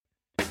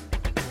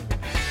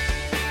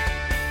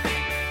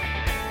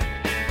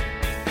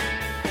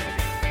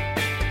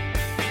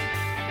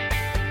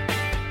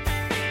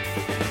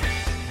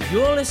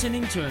You're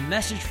listening to a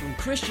message from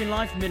Christian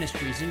Life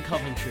Ministries in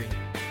Coventry,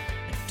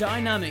 a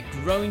dynamic,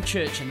 growing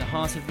church in the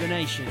heart of the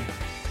nation.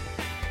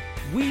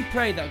 We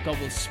pray that God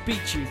will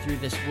speak to you through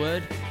this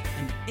word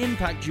and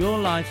impact your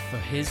life for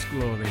His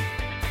glory.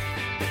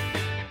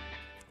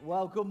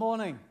 Well, good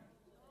morning.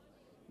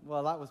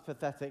 Well, that was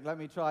pathetic. Let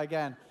me try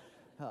again.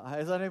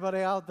 Is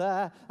anybody out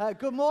there?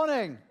 Good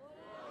morning.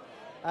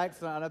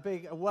 Excellent. And a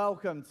big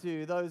welcome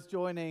to those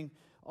joining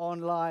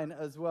online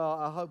as well.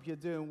 I hope you're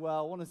doing well.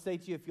 I want to say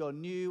to you, if you're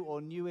new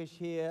or newish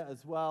here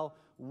as well,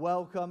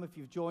 welcome. If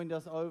you've joined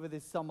us over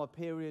this summer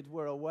period,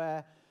 we're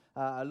aware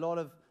a lot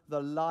of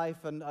the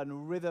life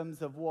and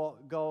rhythms of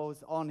what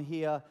goes on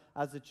here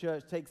as a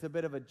church takes a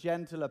bit of a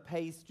gentler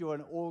pace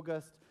during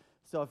August.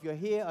 So if you're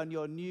here and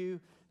you're new,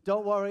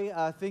 don't worry,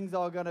 things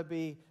are going to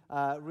be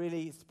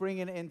really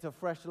springing into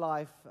fresh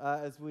life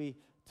as we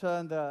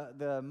turn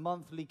the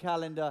monthly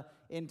calendar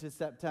into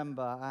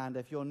September. And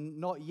if you're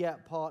not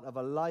yet part of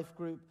a life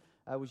group,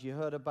 which you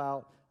heard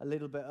about a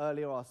little bit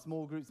earlier, our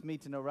small groups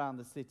meeting around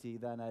the city,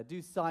 then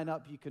do sign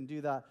up. You can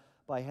do that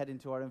by heading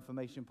to our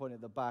information point at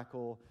the back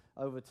or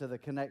over to the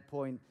connect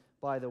point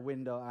by the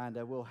window, and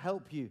we'll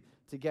help you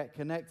to get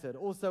connected.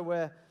 Also,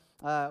 we're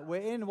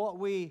in what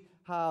we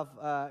have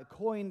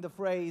coined the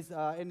phrase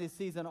in this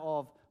season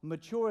of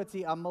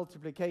maturity and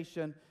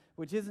multiplication,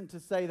 which isn't to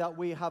say that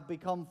we have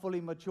become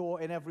fully mature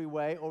in every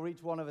way, or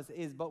each one of us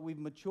is, but we've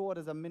matured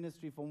as a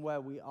ministry from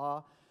where we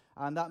are,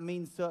 and that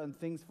means certain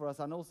things for us.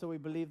 And also we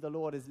believe the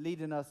Lord is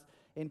leading us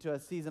into a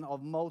season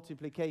of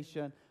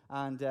multiplication,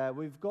 and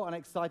we've got an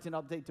exciting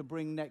update to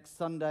bring next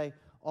Sunday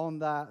on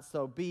that,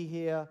 so be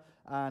here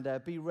and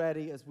be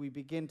ready as we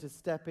begin to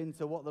step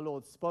into what the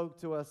Lord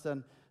spoke to us,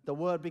 and the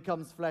Word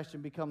becomes flesh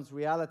and becomes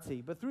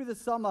reality. But through the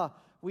summer,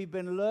 we've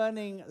been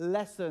learning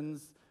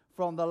lessons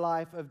from the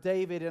life of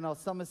David in our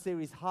summer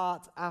series,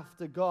 Heart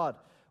After God,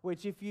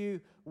 which if you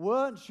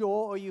weren't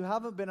sure or you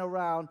haven't been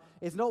around,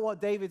 is not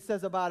what David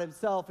says about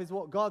himself, is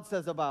what God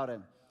says about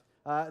him.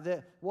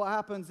 What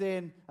happens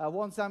in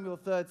 1 Samuel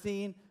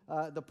 13,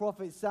 the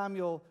prophet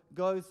Samuel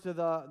goes to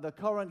the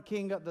current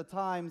king at the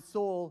time,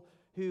 Saul,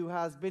 who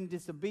has been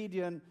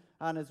disobedient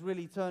and has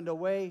really turned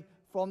away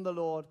from the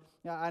Lord.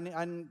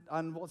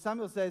 And what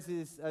Samuel says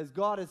is, as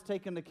God has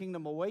taken the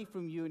kingdom away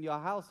from you and your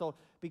household,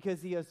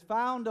 because he has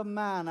found a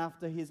man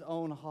after his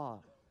own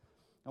heart.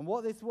 And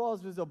what this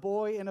was a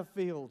boy in a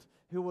field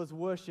who was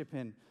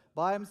worshiping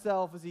by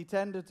himself as he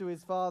tended to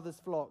his father's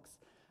flocks.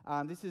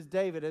 And this is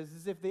David. It's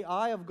as if the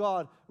eye of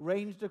God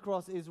ranged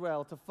across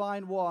Israel to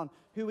find one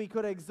who he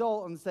could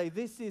exalt and say,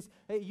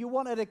 hey, you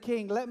wanted a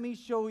king, let me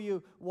show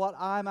you what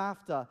I'm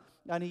after.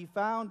 And he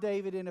found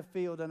David in a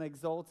field and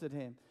exalted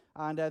him.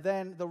 And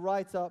then the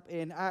write-up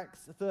in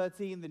Acts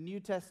 13, the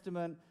New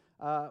Testament,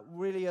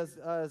 really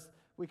as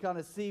we kind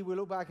of see, we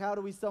look back, how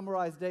do we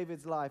summarize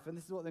David's life? And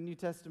this is what the New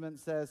Testament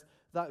says,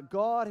 that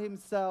God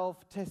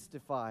himself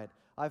testified,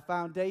 I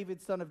found David,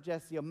 son of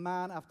Jesse, a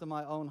man after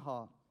my own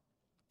heart.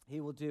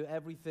 He will do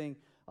everything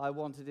I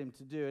wanted him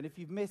to do. And if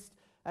you've missed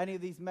any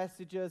of these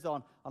messages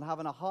on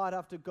having a heart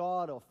after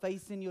God or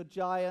facing your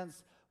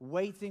giants,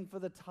 waiting for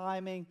the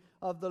timing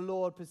of the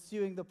Lord,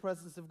 pursuing the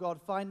presence of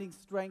God, finding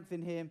strength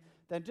in him,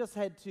 then just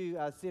head to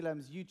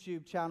CLM's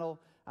YouTube channel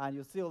and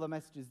you'll see all the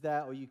messages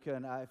there, or you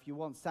can, if you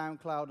want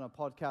SoundCloud and a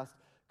podcast,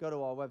 go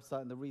to our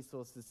website in the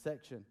resources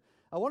section.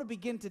 I want to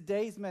begin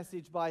today's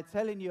message by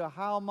telling you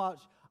how much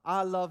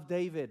I love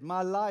David.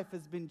 My life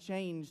has been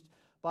changed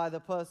by the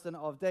person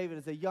of David.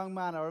 As a young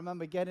man, I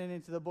remember getting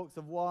into the books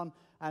of 1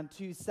 and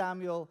 2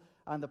 Samuel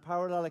and the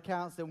parallel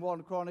accounts in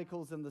 1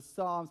 Chronicles and the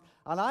Psalms.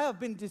 And I have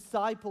been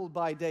discipled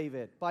by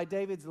David, by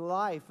David's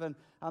life and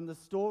the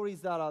stories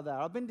that are there.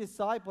 I've been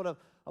discipled of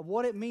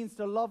what it means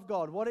to love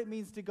God, what it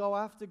means to go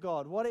after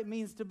God, what it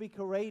means to be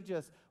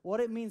courageous, what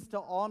it means to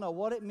honor,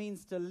 what it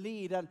means to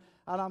lead. And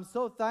I'm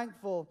so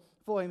thankful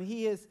for him.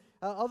 He is,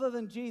 other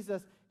than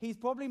Jesus, he's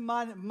probably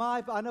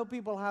I know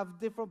people have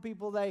different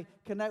people they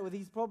connect with.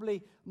 He's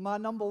probably my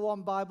number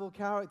one Bible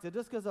character,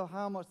 just because of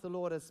how much the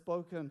Lord has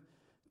spoken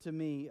to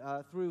me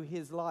through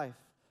his life.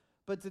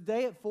 But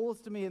today it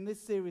falls to me in this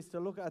series to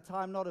look at a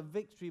time not of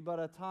victory, but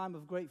a time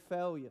of great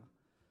failure.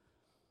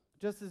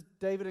 Just as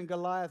David and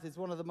Goliath is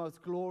one of the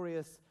most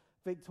glorious,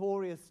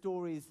 victorious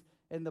stories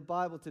in the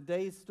Bible,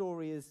 today's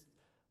story is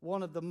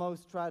one of the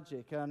most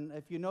tragic. And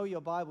if you know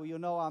your Bible, you'll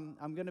know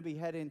I'm going to be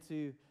heading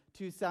to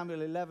 2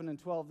 Samuel 11 and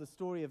 12, the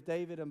story of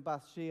David and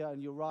Bathsheba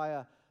and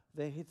Uriah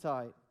the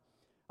Hittite.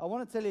 I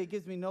want to tell you, it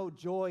gives me no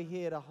joy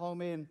here to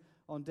home in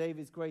on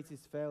David's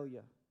greatest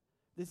failure.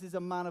 This is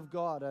a man of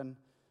God, and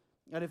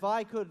if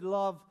I could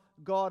love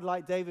God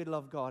like David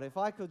loved God, if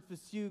I could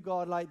pursue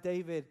God like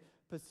David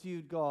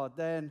pursued God,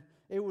 then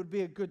it would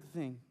be a good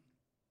thing.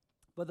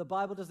 But the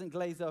Bible doesn't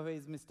glaze over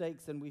his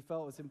mistakes, and we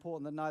felt it was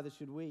important that neither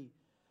should we.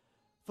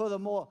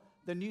 Furthermore,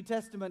 the New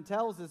Testament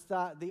tells us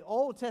that the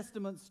Old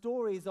Testament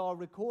stories are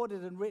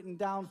recorded and written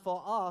down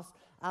for us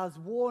as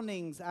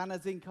warnings and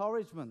as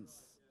encouragements.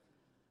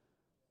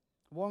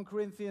 1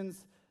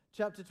 Corinthians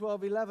chapter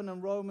 12:11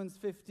 and Romans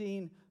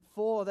 15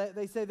 4,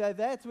 they say they're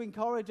there to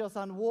encourage us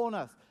and warn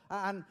us.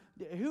 And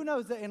who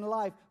knows that in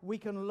life we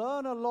can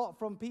learn a lot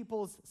from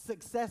people's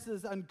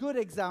successes and good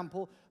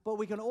example, but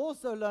we can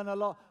also learn a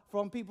lot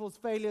from people's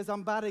failures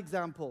and bad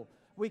example.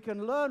 We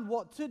can learn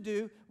what to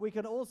do. We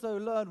can also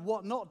learn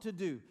what not to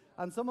do.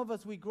 And some of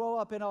us, we grow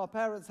up in our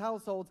parents'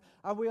 households,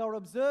 and we are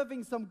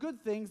observing some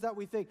good things that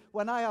we think,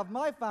 when I have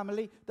my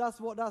family, that's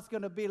what that's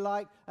going to be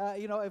like.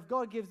 If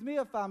God gives me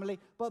a family.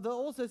 But there are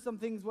also some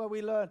things where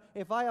we learn,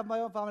 if I have my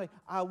own family,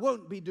 I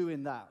won't be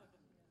doing that.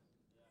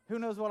 Who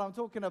knows what I'm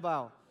talking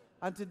about?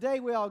 And today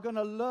we are going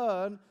to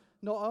learn,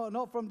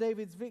 not from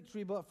David's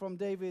victory, but from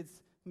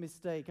David's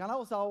mistake. And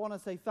also I want to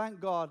say thank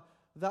God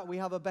that we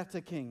have a better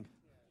king.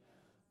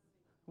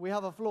 We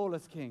have a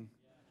flawless king.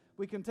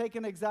 We can take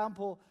an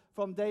example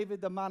from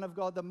David, the man of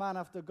God, the man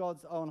after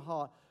God's own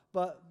heart.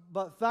 But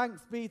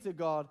thanks be to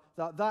God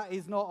that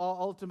is not our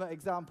ultimate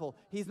example.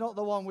 He's not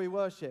the one we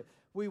worship.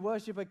 We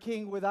worship a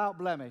king without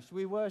blemish.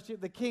 We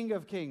worship the King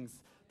of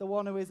Kings, the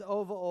one who is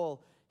over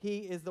all. He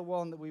is the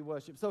one that we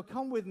worship. So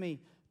come with me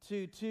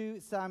to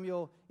 2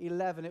 Samuel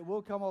 11. It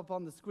will come up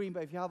on the screen,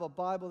 but if you have a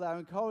Bible there, I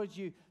encourage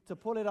you to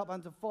pull it up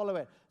and to follow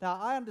it. Now,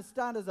 I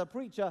understand as a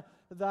preacher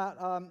that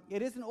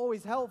it isn't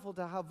always helpful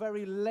to have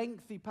very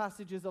lengthy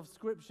passages of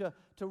Scripture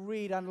to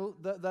read, and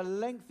the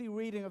lengthy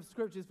reading of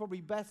Scripture is probably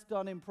best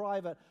done in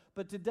private.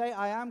 But today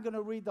I am going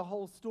to read the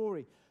whole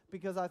story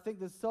because I think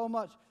there's so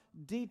much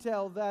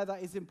detail there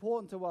that is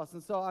important to us.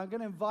 And so I'm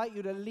going to invite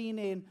you to lean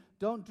in.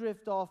 Don't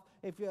drift off.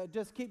 If you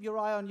just keep your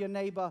eye on your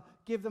neighbor,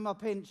 give them a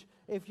pinch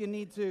if you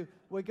need to.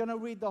 We're going to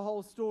read the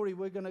whole story.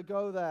 We're going to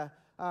go there,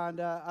 and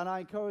I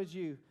encourage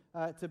you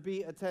to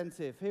be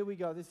attentive. Here we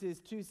go. This is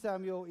 2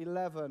 Samuel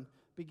 11,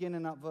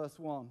 beginning at verse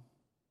 1.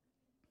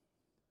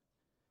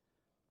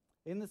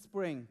 In the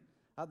spring,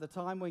 at the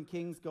time when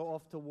kings go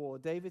off to war,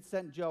 David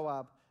sent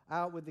Joab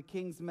out with the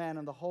king's men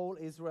and the whole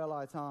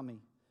Israelite army.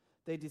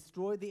 They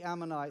destroyed the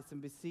Ammonites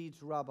and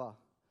besieged Rabbah,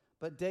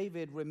 but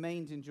David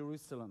remained in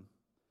Jerusalem.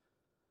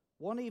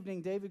 One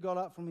evening, David got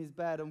up from his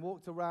bed and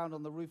walked around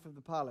on the roof of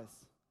the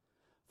palace.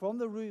 From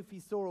the roof, he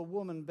saw a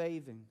woman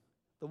bathing.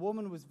 The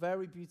woman was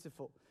very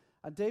beautiful,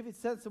 and David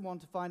sent someone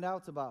to find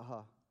out about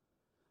her.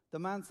 The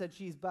man said,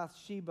 "She's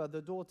Bathsheba,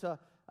 the daughter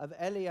of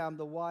Eliam,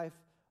 the wife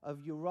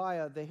of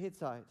Uriah the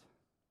Hittite."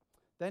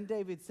 Then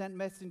David sent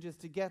messengers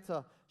to get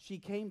her. She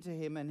came to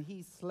him, and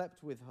he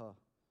slept with her.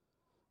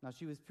 Now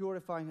she was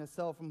purifying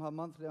herself from her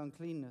monthly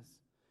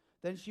uncleanness.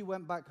 Then she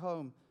went back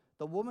home.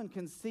 The woman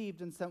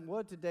conceived and sent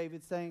word to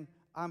David, saying,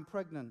 "I'm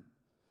pregnant."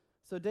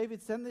 So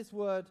David sent this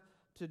word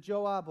to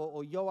Joab,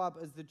 or Joab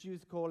as the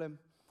Jews call him,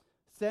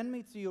 "Send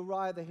me to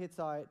Uriah the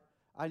Hittite."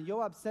 And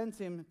Joab sent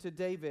him to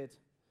David.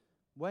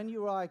 When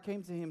Uriah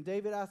came to him,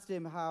 David asked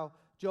him how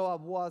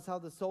Joab was, how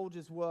the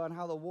soldiers were, and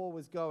how the war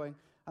was going.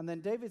 And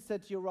then David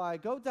said to Uriah,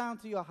 "Go down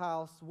to your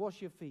house,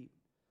 wash your feet."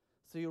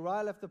 So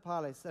Uriah left the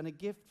palace, and a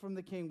gift from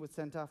the king was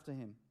sent after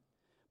him.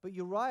 But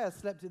Uriah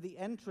slept at the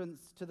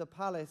entrance to the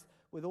palace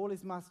with all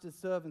his master's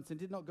servants and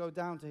did not go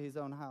down to his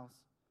own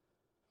house.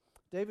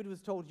 David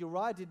was told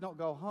Uriah did not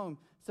go home.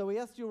 So he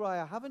asked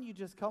Uriah, "Haven't you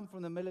just come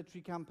from the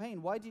military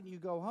campaign? Why didn't you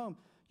go home?"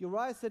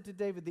 Uriah said to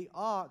David, "The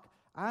ark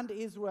and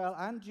Israel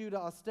and Judah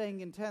are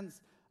staying in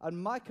tents,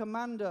 and my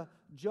commander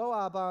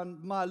Joab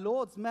and my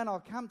lord's men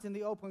are camped in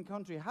the open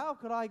country. How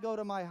could I go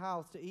to my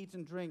house to eat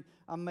and drink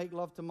and make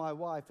love to my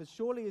wife? As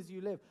surely as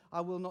you live,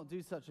 I will not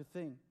do such a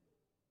thing."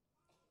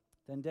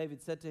 Then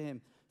David said to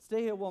him,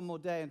 "Stay here one more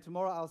day, and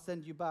tomorrow I'll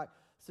send you back."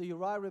 So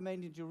Uriah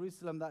remained in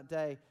Jerusalem that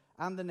day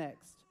and the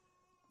next.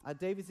 At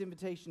David's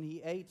invitation,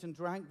 he ate and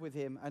drank with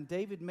him, and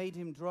David made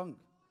him drunk.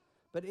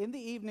 But in the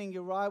evening,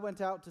 Uriah went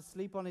out to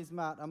sleep on his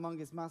mat among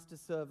his master's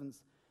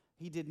servants.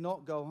 He did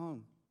not go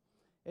home.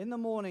 In the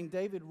morning,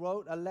 David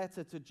wrote a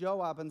letter to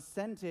Joab and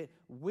sent it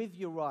with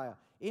Uriah.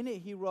 In it,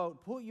 he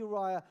wrote, "Put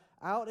Uriah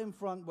out in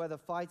front where the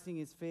fighting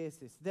is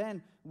fiercest.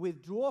 Then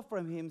withdraw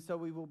from him so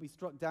we will be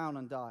struck down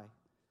and die."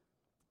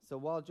 So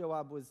while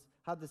Joab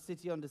had the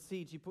city under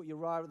siege, he put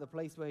Uriah at the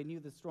place where he knew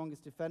the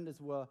strongest defenders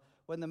were.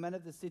 When the men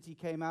of the city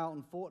came out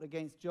and fought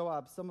against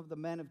Joab, some of the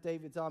men of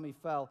David's army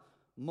fell.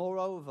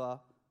 Moreover,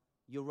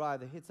 Uriah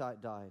the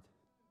Hittite died.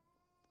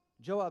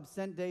 Joab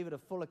sent David a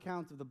full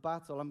account of the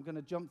battle. I'm going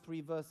to jump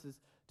 3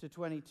 verses to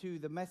 22.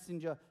 The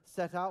messenger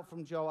set out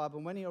from Joab,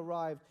 and when he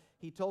arrived,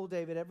 he told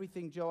David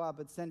everything Joab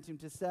had sent him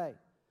to say.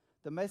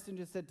 The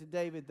messenger said to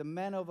David, "The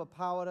men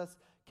overpowered us,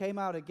 came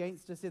out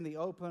against us in the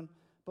open,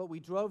 but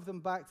we drove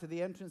them back to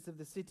the entrance of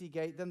the city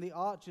gate. Then the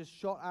archers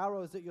shot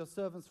arrows at your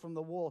servants from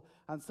the wall,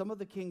 and some of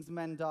the king's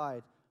men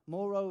died.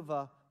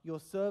 Moreover,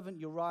 your servant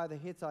Uriah the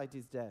Hittite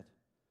is dead."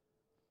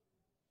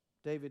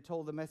 David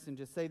told the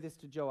messenger, "Say this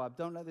to Joab,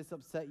 don't let this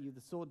upset you.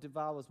 The sword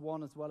devours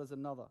one as well as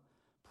another.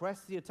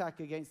 Press the attack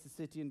against the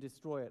city and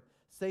destroy it.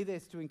 Say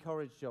this to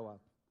encourage Joab."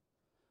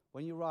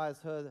 When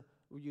Uriah's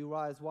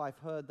wife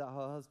heard that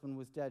her husband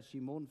was dead, she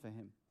mourned for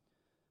him.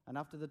 And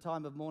after the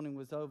time of mourning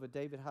was over,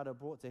 David had her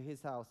brought to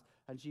his house,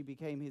 and she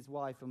became his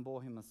wife and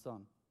bore him a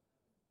son.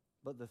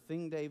 But the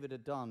thing David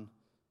had done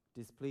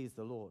displeased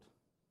the Lord.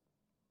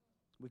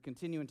 We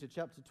continue into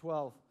chapter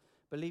 12,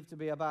 believed to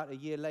be about a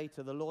year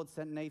later, the Lord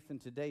sent Nathan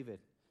to David.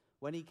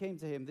 When he came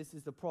to him, this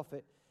is the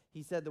prophet,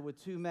 he said there were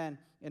two men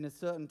in a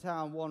certain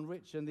town, one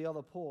rich and the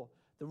other poor.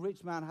 The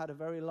rich man had a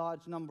very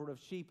large number of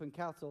sheep and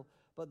cattle,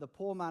 but the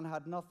poor man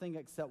had nothing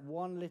except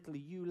one little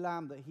ewe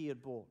lamb that he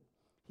had bought.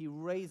 He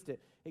raised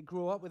it. It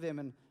grew up with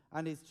him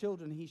and his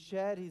children. He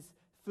shared his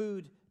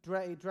food,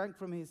 he drank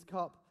from his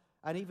cup,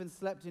 and even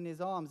slept in his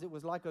arms. It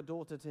was like a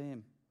daughter to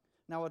him.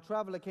 Now a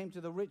traveler came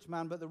to the rich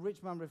man, but the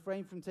rich man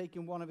refrained from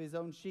taking one of his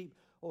own sheep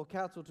or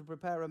cattle to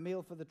prepare a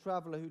meal for the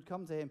traveler who'd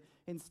come to him.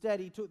 Instead,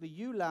 he took the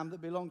ewe lamb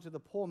that belonged to the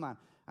poor man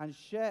and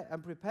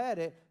prepared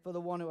it for the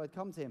one who had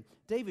come to him.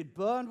 David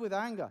burned with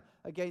anger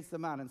against the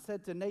man and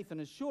said to Nathan,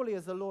 as surely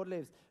as the Lord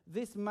lives,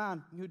 this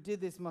man who did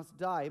this must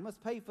die. He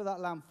must pay for that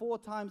lamb 4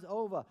 times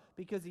over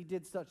because he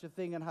did such a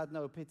thing and had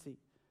no pity.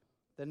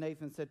 Then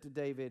Nathan said to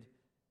David,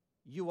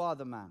 you are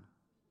the man.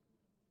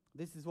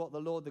 This is what the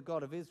Lord, the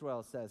God of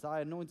Israel, says. I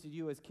anointed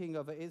you as king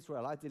over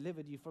Israel. I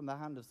delivered you from the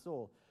hand of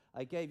Saul.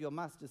 I gave your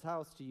master's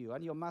house to you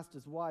and your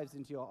master's wives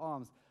into your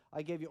arms.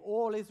 I gave you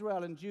all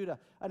Israel and Judah.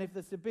 And if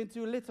this had been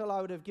too little, I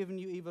would have given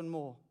you even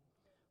more.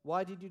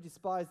 Why did you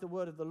despise the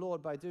word of the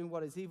Lord by doing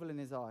what is evil in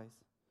his eyes?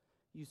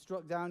 You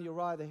struck down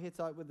Uriah the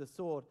Hittite with the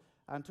sword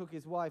and took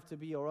his wife to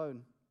be your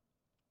own.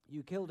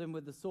 You killed him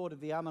with the sword of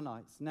the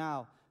Ammonites.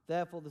 Now,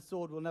 therefore, the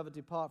sword will never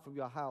depart from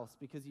your house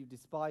because you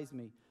despised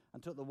me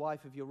and took the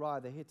wife of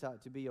Uriah the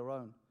Hittite to be your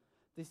own.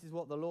 This is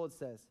what the Lord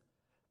says.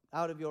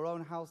 Out of your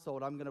own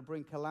household, I'm going to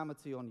bring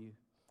calamity on you.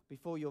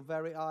 Before your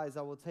very eyes,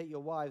 I will take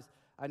your wives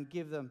and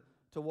give them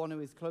to one who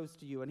is close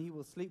to you, and he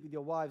will sleep with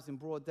your wives in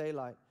broad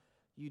daylight.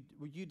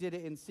 You did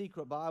it in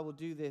secret, but I will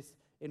do this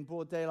in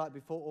broad daylight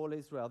before all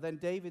Israel. Then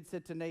David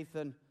said to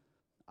Nathan,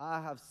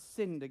 I have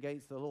sinned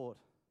against the Lord.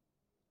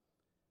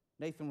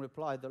 Nathan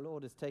replied, the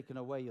Lord has taken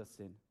away your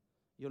sin.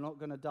 You're not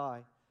going to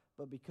die,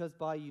 but because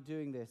by you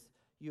doing this,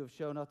 you have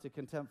shown utter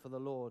contempt for the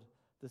Lord,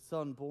 the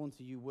son born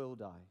to you will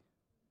die.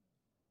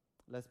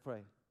 Let's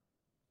pray.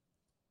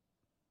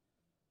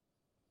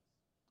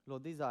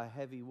 Lord, these are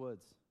heavy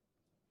words.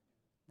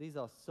 These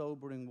are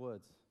sobering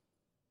words.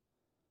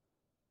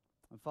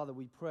 And Father,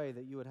 we pray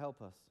that you would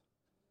help us.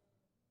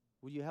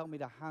 Would you help me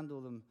to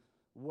handle them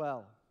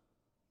well?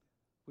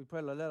 We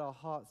pray, Lord, let our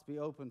hearts be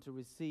open to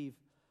receive,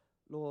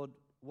 Lord,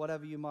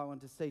 whatever you might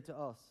want to say to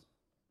us.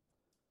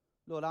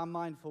 Lord, I'm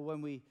mindful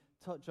when we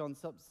touch on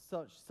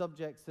such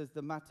subjects as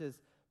the matters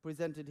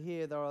presented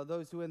here, there are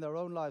those who in their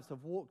own lives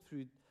have walked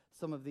through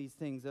some of these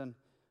things, and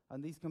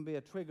these can be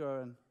a trigger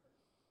and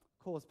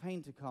cause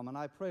pain to come. And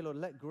I pray, Lord,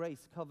 let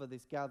grace cover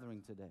this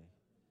gathering today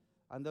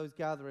and those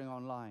gathering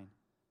online.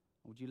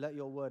 Would you let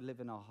your word live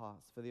in our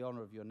hearts for the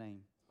honor of your name?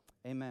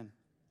 Amen.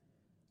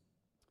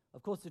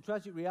 Of course, the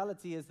tragic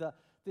reality is that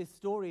this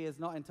story is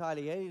not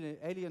entirely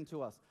alien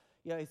to us.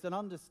 Yeah, it's an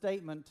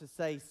understatement to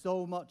say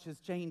so much has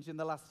changed in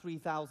the last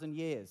 3,000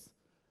 years.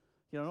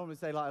 You know, normally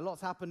say, like, a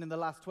lot's happened in the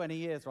last 20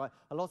 years, right?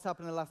 A lot's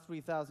happened in the last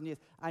 3,000 years.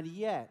 And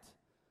yet,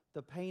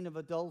 the pain of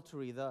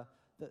adultery, the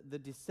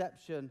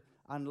deception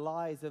and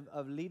lies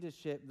of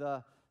leadership,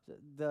 the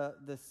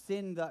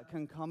sin that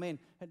can come in,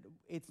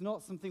 it's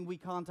not something we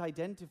can't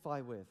identify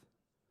with.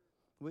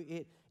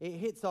 It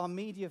hits our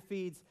media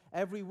feeds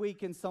every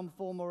week in some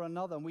form or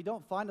another, and we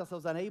don't find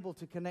ourselves unable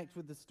to connect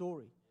with the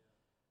story.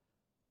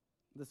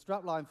 The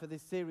strapline for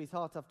this series,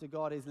 Heart After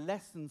God, is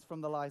lessons from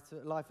the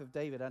life of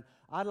David. And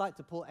I'd like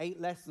to pull 8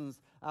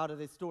 lessons out of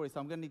this story, so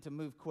I'm going to need to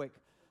move quick.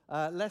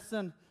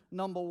 Lesson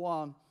number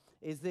 1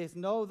 is this: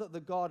 know that the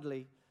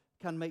godly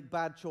can make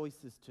bad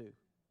choices too.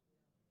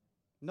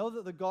 Know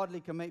that the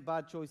godly can make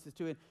bad choices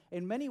too.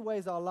 In many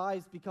ways, our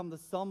lives become the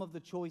sum of the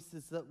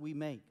choices that we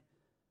make.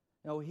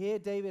 You know, here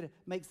David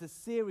makes a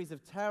series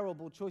of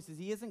terrible choices.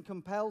 He isn't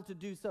compelled to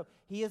do so.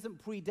 He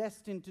isn't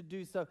predestined to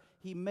do so.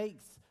 He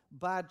makes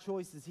bad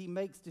choices. He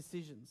makes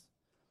decisions.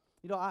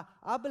 You know,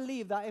 I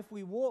believe that if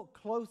we walk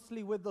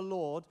closely with the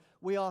Lord,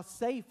 we are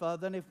safer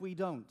than if we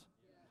don't.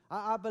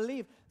 I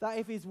believe that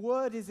if his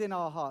word is in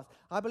our hearts,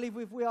 I believe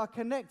if we are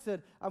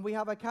connected and we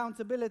have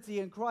accountability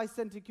in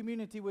Christ-centered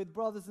community with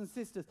brothers and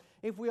sisters,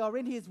 if we are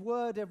in his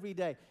word every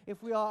day,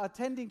 if we are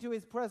attending to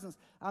his presence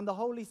and the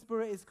Holy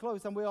Spirit is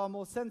close and we are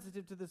more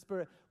sensitive to the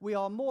Spirit, we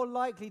are more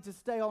likely to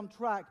stay on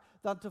track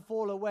than to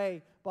fall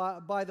away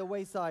by the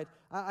wayside.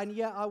 And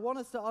yet I want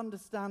us to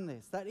understand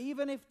this, that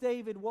even if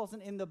David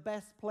wasn't in the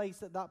best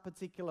place at that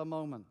particular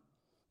moment,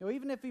 you know,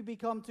 even if he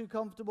become too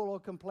comfortable or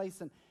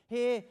complacent,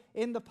 here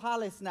in the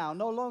palace now,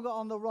 no longer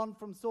on the run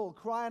from Saul,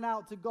 crying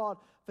out to God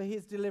for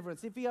his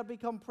deliverance, if he had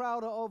become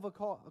proud or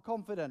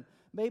overconfident,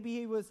 maybe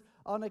he was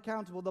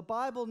unaccountable, the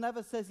Bible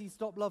never says he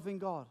stopped loving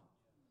God.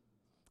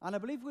 And I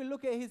believe if we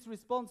look at his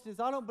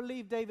responses, I don't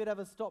believe David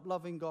ever stopped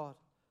loving God.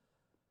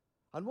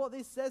 And what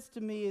this says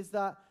to me is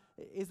that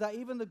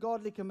even the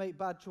godly can make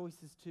bad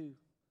choices too.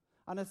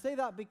 And I say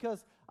that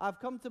because I've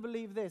come to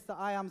believe this, that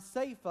I am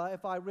safer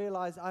if I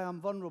realize I am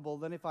vulnerable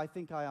than if I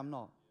think I am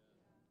not.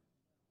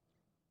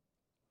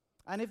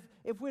 And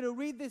if we're to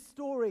read this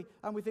story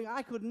and we think,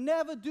 I could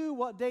never do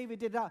what David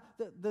did,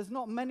 there's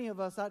not many of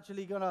us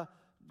actually going to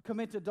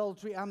commit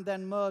adultery and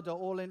then murder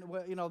all in,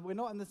 we're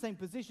not in the same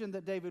position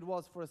that David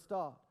was for a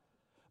start.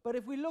 But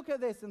if we look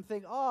at this and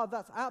think,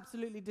 that's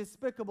absolutely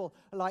despicable,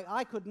 like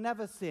I could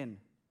never sin,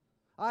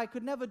 I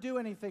could never do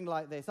anything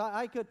like this,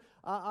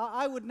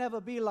 I would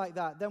never be like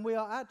that, then we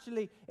are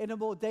actually in a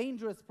more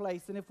dangerous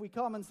place than if we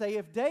come and say,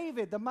 if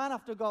David, the man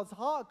after God's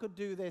heart, could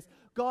do this,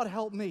 God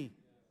help me.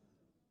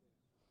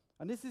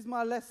 And this is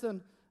my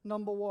lesson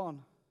number one.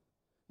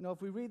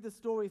 If we read the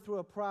story through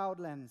a proud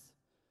lens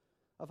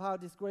of how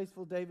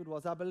disgraceful David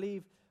was, I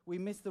believe we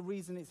miss the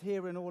reason it's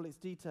here in all its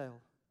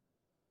detail.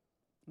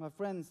 My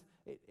friends,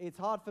 it's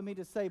hard for me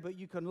to say, but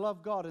you can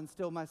love God and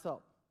still mess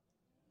up.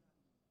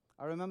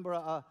 I remember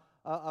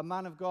a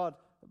man of God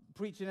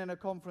preaching in a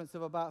conference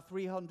of about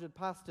 300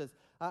 pastors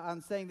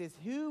and saying this: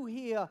 who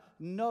here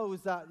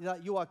knows that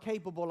you are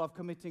capable of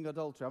committing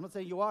adultery? I'm not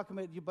saying you are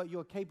committed, but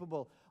you're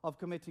capable of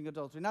committing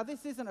adultery. Now,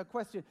 this isn't a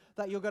question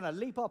that you're going to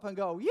leap up and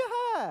go,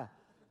 yeah!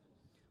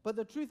 But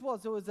the truth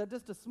was, there was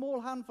just a small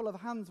handful of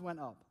hands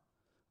went up.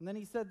 And then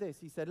he said this,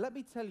 he said, let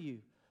me tell you,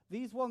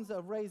 these ones that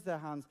have raised their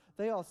hands,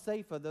 they are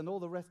safer than all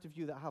the rest of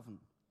you that haven't.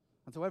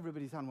 And so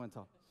everybody's hand went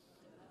up.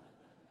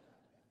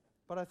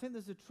 But I think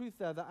there's a truth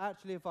there that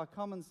actually if I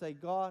come and say,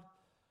 God,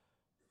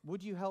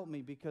 would you help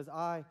me because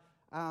I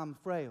am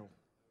frail?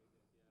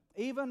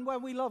 Even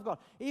when we love God,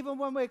 even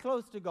when we're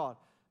close to God,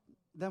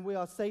 then we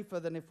are safer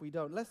than if we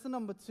don't. Lesson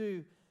number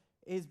 2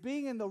 is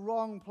being in the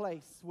wrong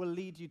place will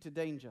lead you to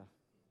danger.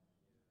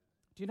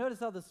 Do you notice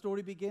how the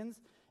story begins?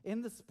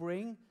 In the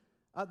spring,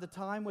 at the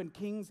time when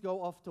kings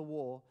go off to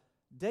war,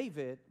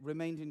 David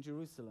remained in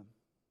Jerusalem.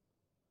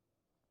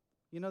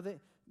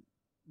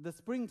 The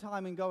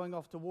springtime in going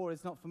off to war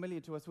is not familiar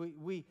to us.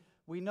 We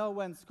know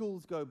when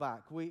schools go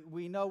back.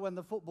 We know when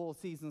the football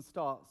season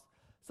starts.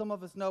 Some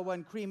of us know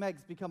when cream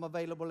eggs become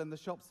available in the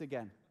shops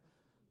again.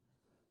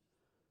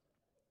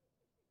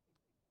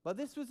 But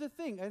this was a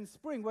thing. In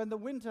spring, when the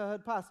winter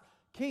had passed,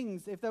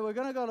 kings, if they were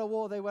going to go to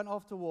war, they went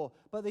off to war.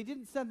 But they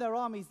didn't send their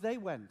armies, they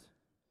went.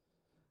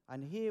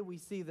 And here we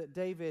see that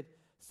David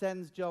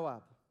sends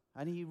Joab,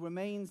 and he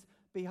remains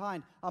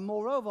behind. And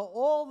moreover,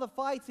 all the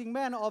fighting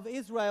men of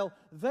Israel,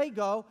 they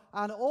go,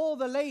 and all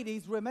the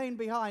ladies remain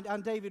behind,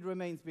 and David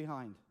remains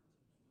behind.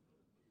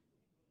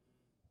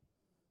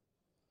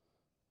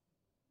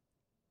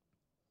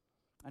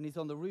 And he's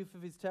on the roof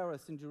of his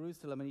terrace in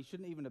Jerusalem, and he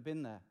shouldn't even have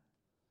been there.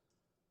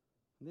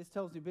 And this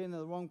tells you being in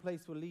the wrong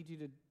place will lead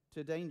you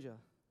to danger.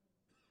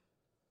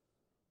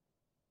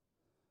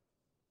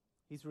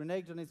 He's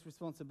reneged on his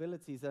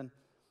responsibilities, and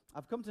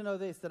I've come to know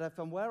this, that if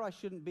I'm where I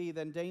shouldn't be,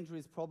 then danger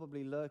is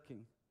probably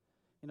lurking.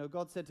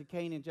 God said to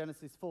Cain in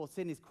Genesis 4,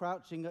 sin is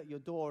crouching at your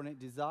door, and it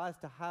desires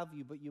to have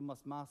you, but you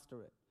must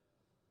master it.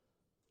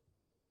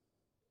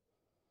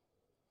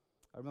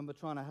 I remember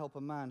trying to help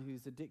a man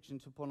whose addiction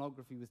to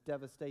pornography was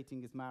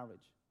devastating his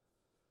marriage.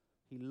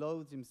 He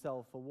loathed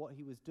himself for what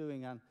he was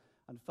doing and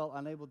felt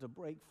unable to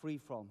break free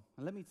from.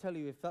 And let me tell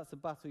you, if that's a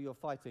battle you're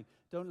fighting,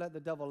 don't let the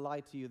devil lie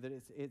to you that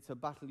it's a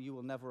battle you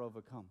will never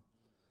overcome.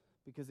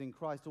 Because in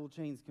Christ, all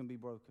chains can be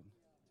broken.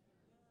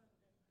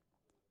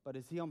 But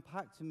as he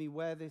unpacked to me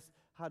where this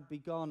had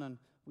begun, and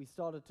we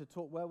started to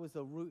talk, where was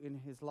the root in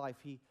his life,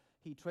 he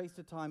traced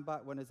a time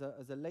back when as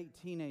a late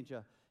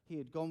teenager, he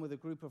had gone with a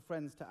group of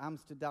friends to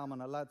Amsterdam on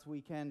a lad's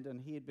weekend,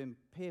 and he had been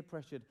peer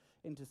pressured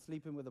into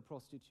sleeping with a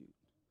prostitute.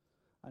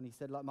 And he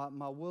said, like,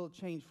 my world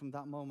changed from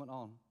that moment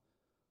on.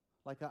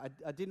 Like,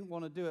 I didn't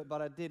want to do it,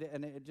 but I did it,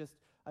 and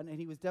and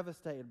he was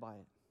devastated by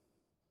it.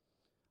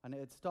 And it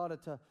had started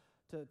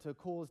to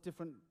cause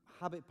different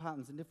habit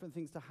patterns and different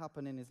things to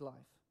happen in his life.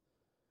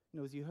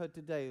 As you heard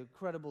today, a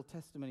credible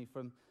testimony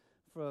from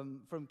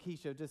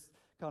Keisha, just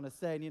kind of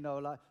saying,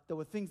 like, there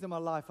were things in my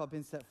life I've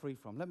been set free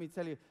from. Let me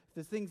tell you, if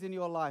there's things in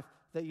your life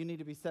that you need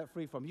to be set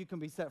free from, you can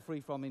be set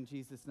free from in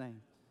Jesus'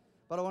 name.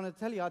 But I want to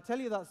tell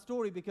you that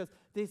story because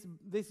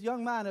this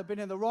young man had been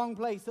in the wrong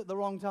place at the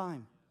wrong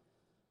time.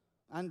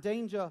 And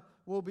danger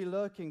will be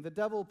lurking. The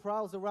devil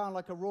prowls around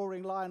like a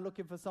roaring lion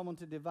looking for someone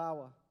to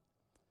devour.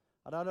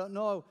 And I don't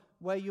know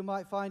where you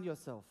might find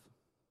yourself.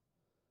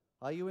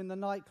 Are you in the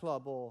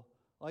nightclub, or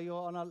are you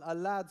on a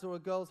lad's or a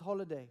girl's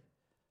holiday?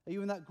 Are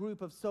you in that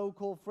group of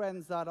so-called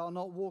friends that are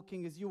not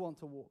walking as you want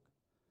to walk?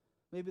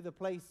 Maybe the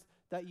place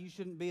that you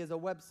shouldn't be is a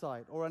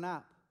website or an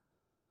app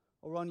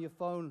or on your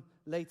phone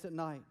late at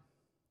night.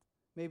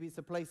 Maybe it's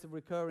a place of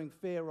recurring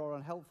fear or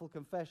unhelpful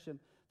confession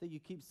that you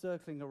keep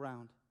circling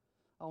around.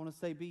 I want to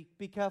say, be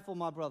careful,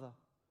 my brother.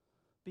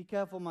 Be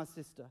careful, my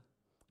sister.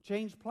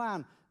 Change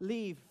plan,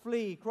 leave,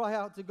 flee, cry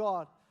out to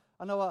God.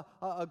 I know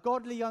a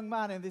godly young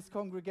man in this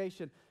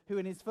congregation who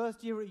in his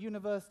first year at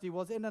university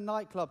was in a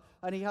nightclub,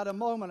 and he had a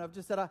moment of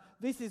just said,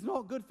 this is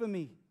not good for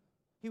me.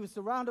 He was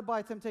surrounded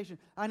by temptation,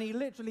 and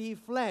he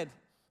fled,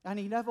 and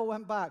he never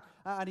went back.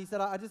 And he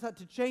said, I just had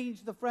to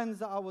change the friends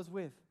that I was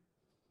with.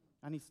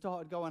 And he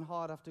started going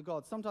hard after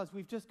God. Sometimes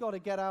we've just got to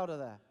get out of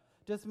there.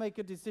 Just make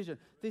a decision.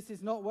 This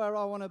is not where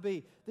I want to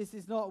be. This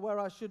is not where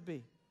I should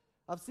be.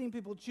 I've seen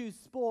people choose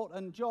sport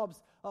and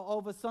jobs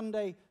over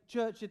Sunday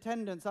church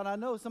attendance, and I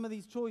know some of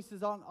these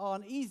choices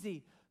aren't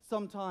easy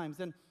sometimes.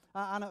 And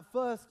And at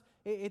first,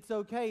 it's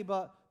okay,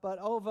 but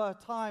over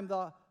time,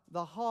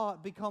 the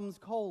heart becomes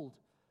cold,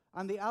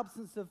 and the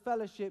absence of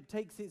fellowship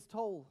takes its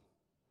toll.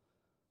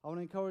 I want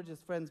to encourage us,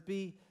 friends,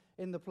 be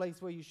in the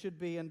place where you should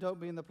be and don't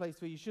be in the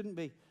place where you shouldn't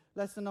be.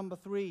 Lesson number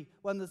 3,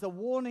 when there's a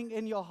warning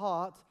in your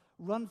heart,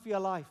 run for your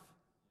life.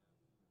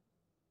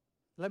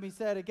 Let me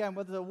say it again.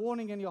 When there's a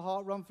warning in your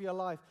heart, run for your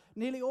life.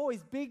 Nearly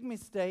always big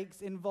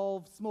mistakes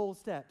involve small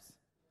steps.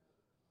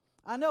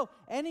 I know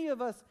any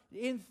of us,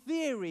 in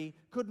theory,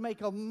 could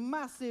make a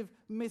massive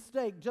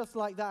mistake just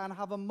like that and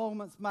have a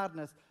moment's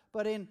madness.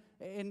 But in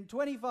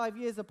 25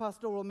 years of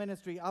pastoral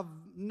ministry, I've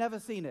never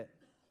seen it.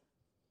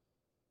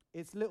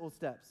 It's little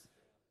steps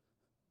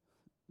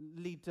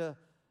lead to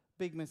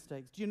big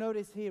mistakes. Do you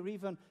notice here,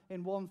 even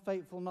in one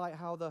fateful night,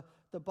 how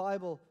the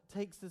Bible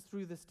takes us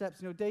through the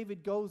steps? You know,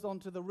 David goes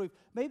onto the roof.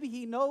 Maybe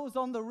he knows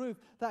on the roof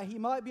that he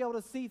might be able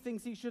to see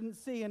things he shouldn't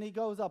see, and he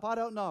goes up. I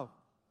don't know.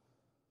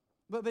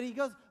 But he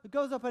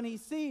goes up and he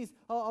sees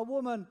a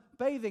woman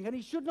bathing, and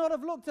he should not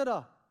have looked at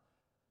her.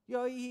 You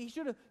know, he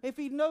should have, if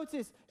he'd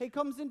noticed, it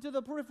comes into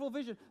the peripheral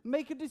vision.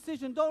 Make a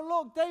decision. Don't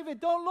look,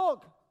 David, don't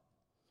look.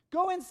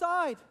 Go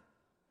inside.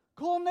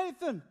 Call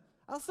Nathan.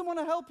 Ask someone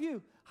to help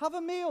you. Have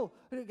a meal.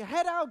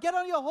 Head out. Get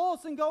on your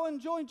horse and go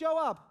and join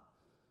Joab.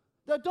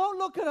 Don't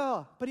look at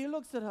her. But he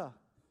looks at her.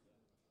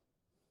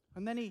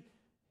 And then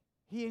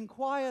he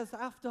inquires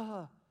after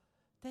her.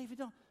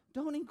 David,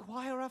 don't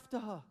inquire after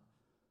her.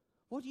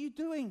 What are you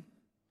doing?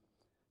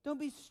 Don't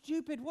be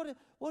stupid. What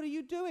are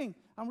you doing?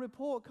 And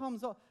report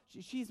comes up.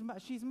 She's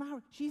married.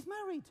 She's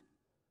married.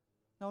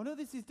 Now, I know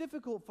this is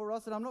difficult for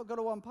us, and I'm not going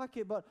to unpack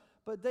it, but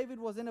David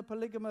was in a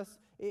polygamous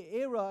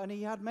era, and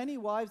he had many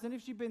wives, and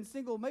if she'd been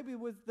single, maybe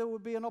there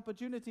would be an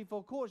opportunity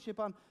for courtship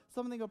and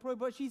something appropriate,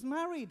 but she's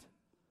married.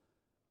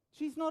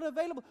 She's not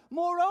available.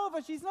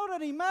 Moreover, she's not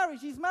only married,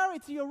 she's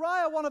married to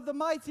Uriah, one of the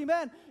mighty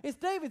men. It's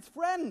David's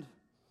friend,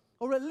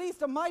 or at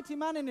least a mighty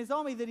man in his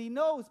army that he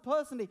knows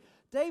personally.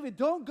 David,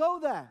 don't go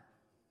there.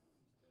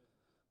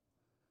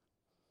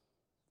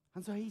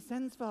 And so he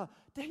sends for her.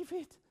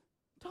 David,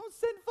 don't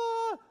send for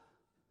her.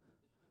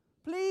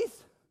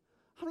 Please.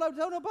 I'm like, I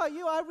don't know about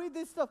you. I read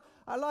this stuff.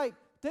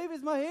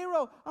 David's my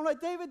hero. I'm like,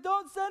 David,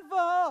 don't send for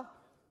her.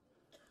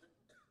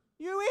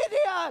 You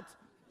idiot.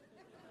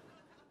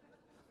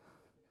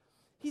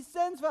 He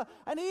sends for her.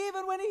 And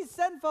even when he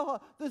sent for her,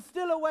 there's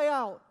still a way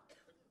out.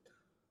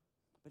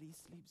 But he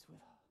sleeps with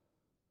her.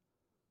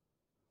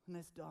 And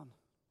it's done.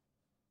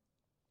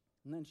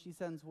 And then she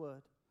sends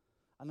word.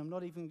 And I'm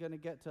not even going to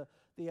get to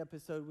the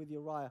episode with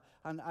Uriah.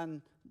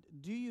 And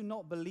do you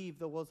not believe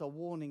there was a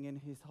warning in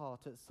his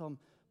heart at some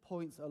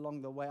points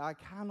along the way? I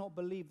cannot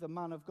believe the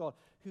man of God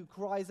who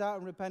cries out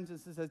in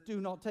repentance and says, do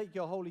not take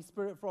your Holy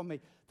Spirit from me,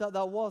 that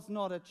there was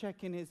not a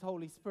check in his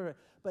Holy Spirit.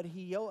 But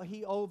he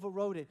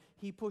overrode it.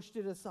 He pushed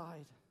it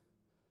aside.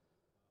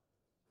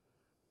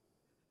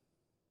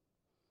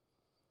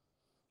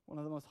 One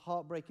of the most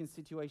heartbreaking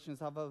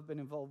situations I've ever been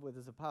involved with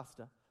as a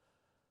pastor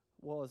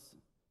was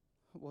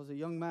a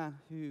young man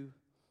who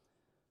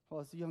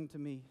was young to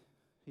me.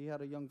 He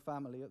had a young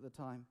family at the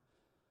time,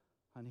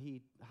 and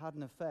he had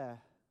an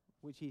affair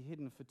which he'd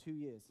hidden for 2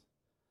 years.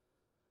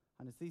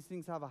 And as these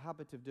things have a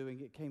habit of doing,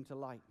 it came to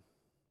light.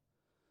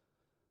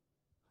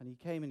 And he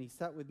came and he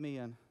sat with me,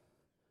 and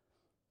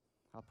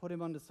I put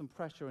him under some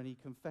pressure, and he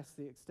confessed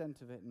the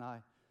extent of it. And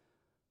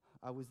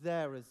I was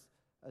there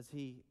as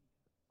he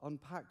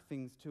unpacked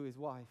things to his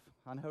wife,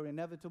 and her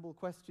inevitable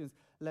questions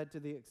led to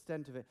the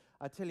extent of it.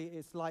 I tell you,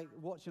 it's like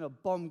watching a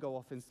bomb go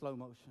off in slow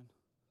motion.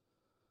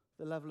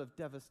 The level of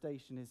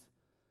devastation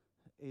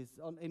is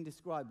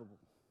indescribable.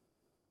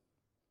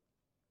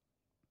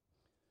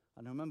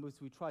 And I remember as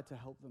we tried to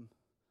help them,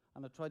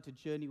 and I tried to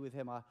journey with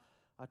him, I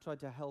tried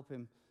to help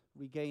him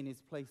regain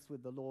his place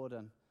with the Lord,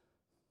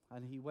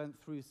 and he went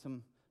through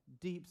some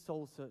deep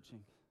soul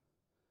searching,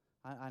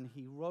 and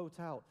he wrote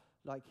out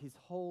like his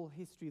whole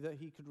history that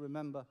he could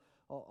remember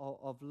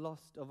of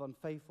lust, of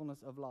unfaithfulness,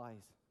 of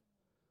lies.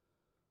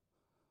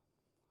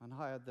 And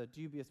I had the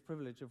dubious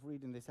privilege of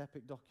reading this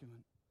epic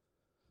document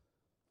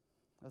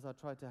as I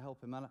tried to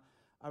help him. And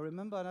I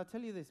remember, and I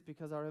tell you this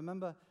because I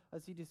remember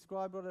as he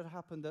described what had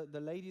happened, the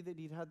lady that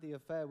he'd had the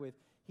affair with,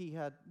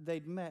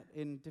 they'd met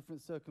in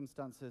different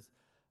circumstances.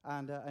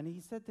 And he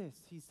said this.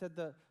 He said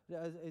that,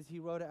 as he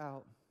wrote it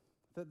out,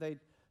 that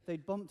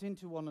they'd bumped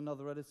into one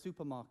another at a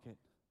supermarket.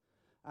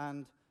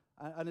 And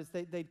as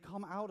they'd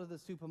come out of the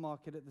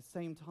supermarket at the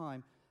same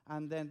time,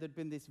 and then there'd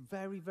been this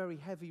very, very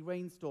heavy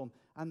rainstorm,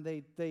 and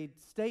they'd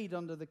stayed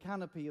under the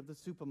canopy of the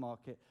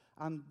supermarket,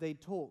 and they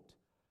talked.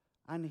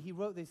 And he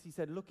wrote this, he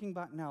said, looking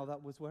back now,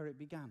 that was where it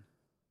began.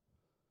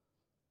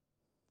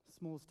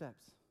 Small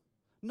steps.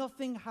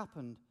 Nothing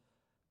happened,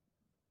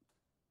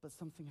 but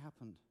something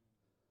happened.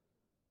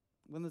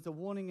 When there's a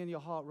warning in your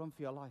heart, run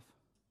for your life.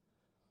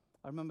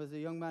 I remember as a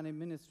young man in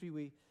ministry,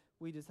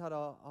 we just had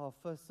our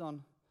first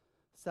son,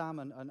 Sam,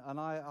 and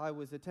I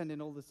was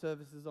attending all the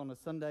services on a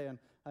Sunday,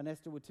 and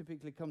Esther would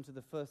typically come to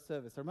the first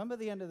service. I remember at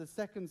the end of the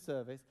second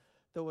service,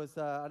 there was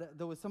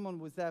someone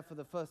who was there for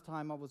the first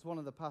time. I was one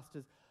of the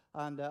pastors,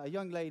 and a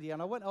young lady,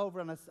 and I went over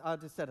and I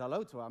just said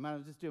hello to her. I mean, I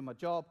was just doing my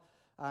job,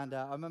 and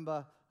I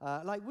remember,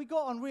 we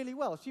got on really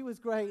well. She was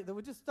great.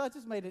 I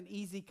just made an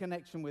easy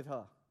connection with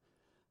her.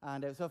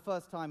 And it was her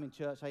first time in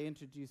church. I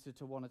introduced her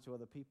to one or two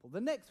other people.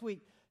 The next week,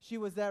 she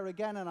was there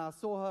again, and I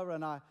saw her,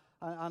 and I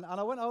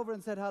went over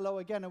and said hello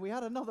again, and we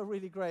had another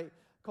really great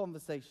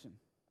conversation.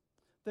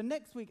 The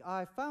next week,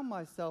 I found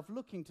myself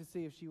looking to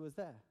see if she was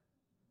there.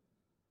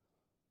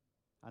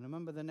 And I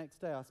remember the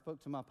next day, I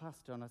spoke to my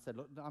pastor, and I said,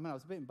 look, I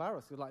was a bit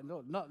embarrassed. I was like,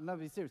 no,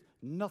 be serious.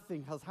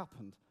 Nothing has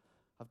happened.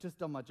 I've just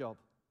done my job.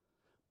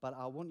 But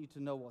I want you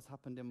to know what's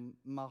happened in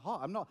my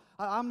heart.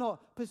 I'm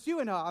not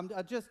pursuing her.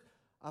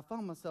 I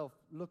found myself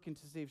looking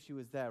to see if she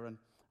was there.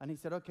 And he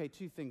said, okay,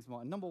 2 things,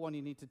 Martin. Number 1,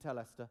 you need to tell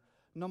Esther.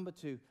 Number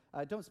 2,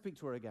 don't speak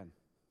to her again.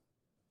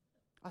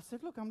 I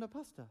said, look, I'm the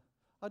pastor.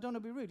 I don't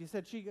want to be rude. He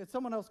said,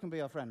 someone else can be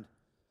her friend.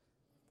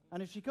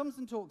 And if she comes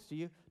and talks to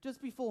you,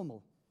 just be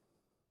formal.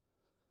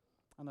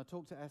 And I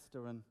talked to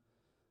Esther, and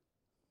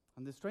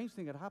the strange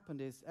thing that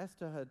happened is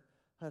Esther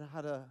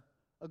had a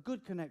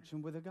good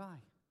connection with a guy.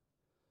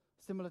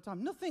 Similar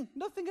time.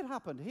 Nothing had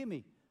happened. Hear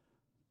me.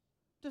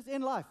 Just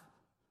in life.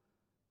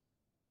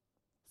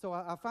 So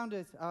I found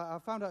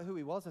out who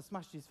he was. I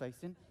smashed his face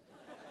in.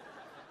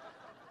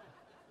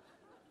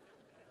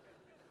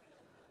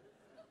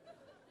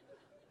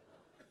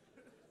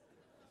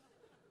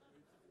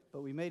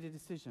 But we made a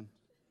decision.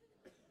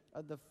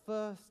 At the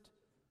first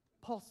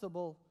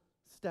possible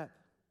step,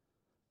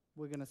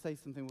 we're going to say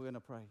something, we're going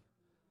to pray.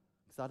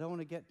 Because I don't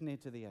want to get near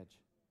to the edge.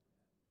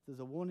 If there's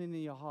a warning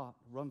in your heart,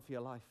 run for your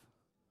life.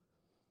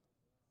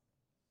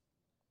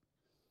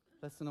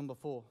 Lesson number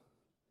 4.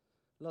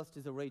 Lust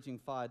is a raging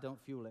fire, don't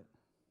fuel it.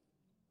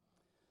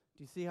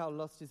 Do you see how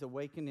lust is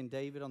awakened in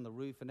David on the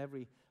roof and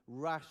every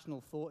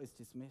rational thought is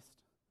dismissed?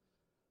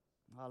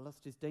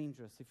 Lust is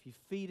dangerous. If you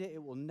feed it,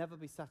 it will never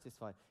be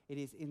satisfied. It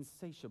is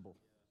insatiable.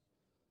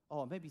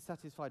 It may be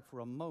satisfied for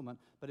a moment,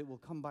 but it will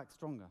come back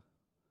stronger.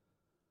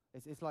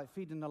 It's like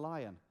feeding a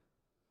lion,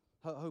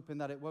 hoping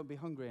that it won't be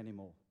hungry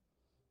anymore.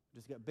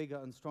 Just get bigger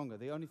and stronger.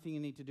 The only thing you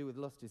need to do with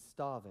lust is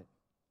starve it.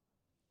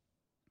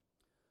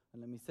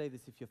 And let me say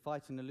this, if you're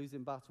fighting a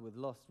losing battle with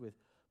lust, with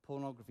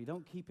pornography,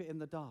 don't keep it in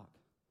the dark.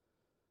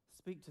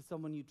 Speak to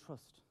someone you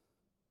trust.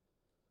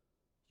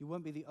 You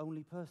won't be the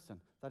only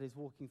person that is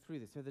walking through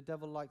this. So the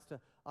devil likes to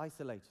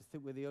isolate us,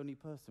 think we're the only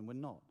person. We're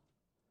not.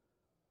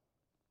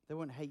 They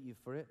won't hate you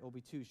for it or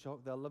be too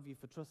shocked. They'll love you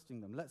for trusting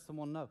them. Let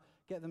someone know.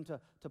 Get them to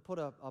put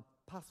a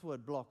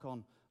password block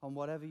on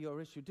whatever your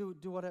issue. Do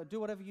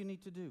whatever you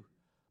need to do,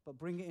 but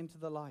bring it into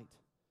the light.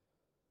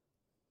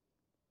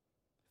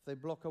 If they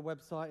block a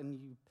website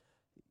and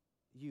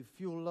you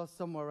fuel lust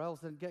somewhere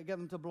else, then get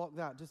them to block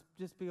that.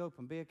 Just be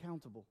open. Be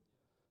accountable.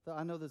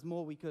 I know there's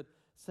more we could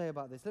say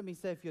about this. Let me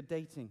say, if you're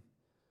dating,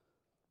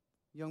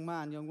 young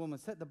man, young woman,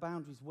 set the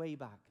boundaries way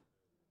back.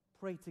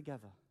 Pray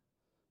together.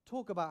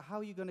 Talk about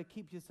how you're going to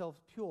keep yourself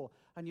pure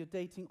and your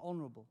dating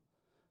honorable.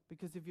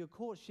 Because if your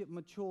courtship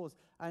matures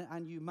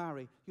and you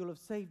marry, you'll have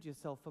saved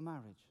yourself for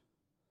marriage.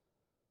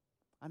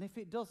 And if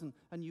it doesn't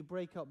and you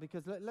break up,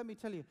 because let me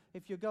tell you,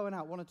 if you're going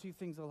out, 1 or 2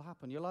 things will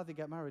happen. You'll either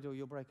get married or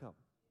you'll break up.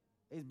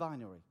 It's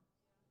binary.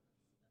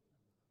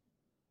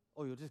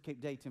 Or you'll just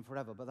keep dating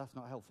forever, but that's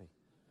not healthy.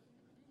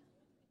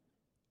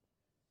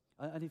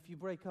 And if you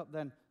break up,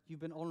 then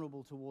you've been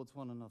honorable towards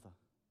one another.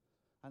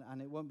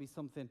 And it won't be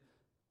something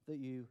that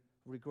you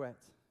regret.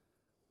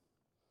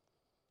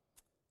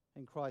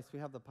 In Christ, we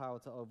have the power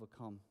to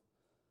overcome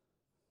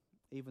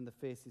even the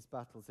fiercest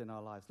battles in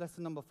our lives.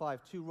 Lesson number 5,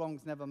 2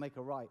 wrongs never make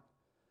a right.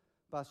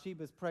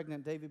 Bathsheba's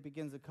pregnant. David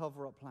begins a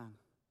cover-up plan.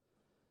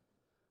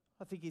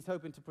 I think he's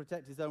hoping to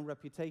protect his own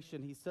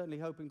reputation. He's certainly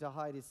hoping to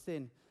hide his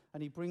sin.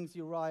 And he brings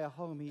Uriah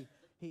home.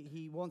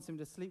 He wants him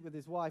to sleep with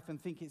his wife and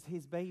think it's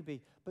his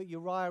baby. But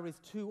Uriah is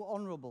too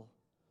honorable.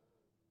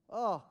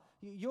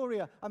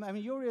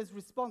 Uriah's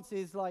response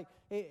is like,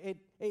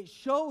 it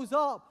shows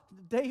up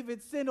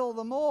David's sin all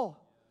the more.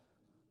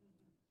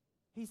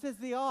 He says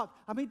the ark.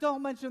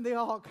 Don't mention the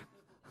ark.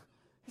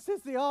 He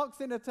says the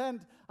ark's in a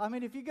tent.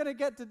 If you're going to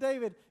get to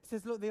David, he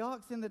says, look, the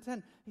ark's in the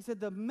tent. He said,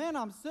 the men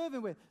I'm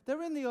serving with,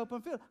 they're in the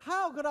open field.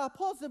 How could I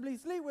possibly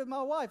sleep with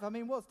my wife?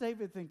 What's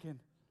David thinking?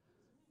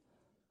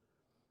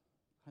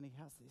 And he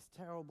has this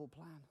terrible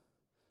plan.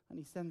 And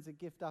he sends a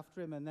gift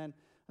after him, and then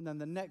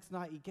the next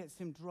night he gets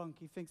him drunk.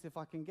 He thinks if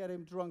I can get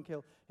him drunk,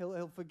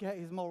 he'll forget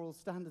his moral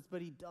standards,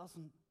 but he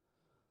doesn't.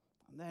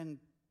 And then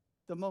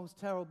the most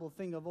terrible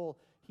thing of all,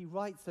 he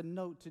writes a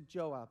note to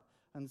Joab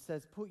and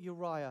says, put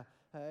Uriah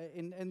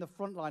in the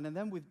front line and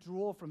then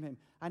withdraw from him.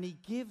 And he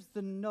gives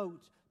the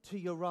note to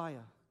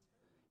Uriah,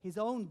 his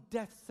own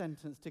death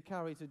sentence to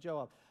carry to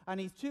Joab. And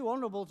he's too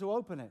honorable to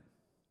open it.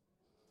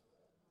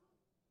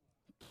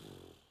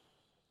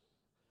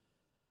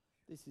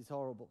 This is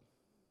horrible.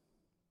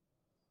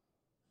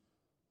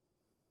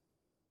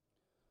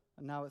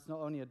 And now it's not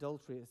only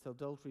adultery, it's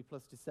adultery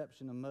plus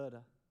deception and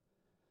murder.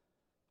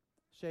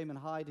 Shame and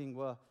hiding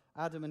were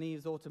Adam and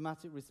Eve's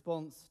automatic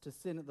response to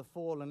sin at the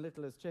fall, and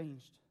little has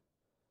changed.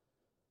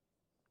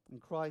 In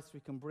Christ, we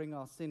can bring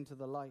our sin to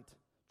the light.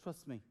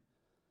 Trust me,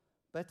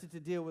 Better to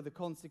deal with the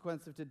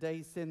consequence of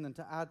today's sin than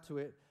to add to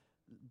it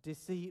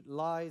deceit,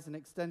 lies, an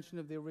extension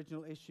of the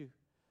original issue.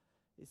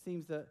 It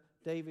seems that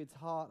David's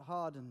heart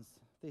hardens.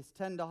 This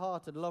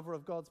tender-hearted lover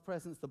of God's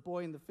presence, the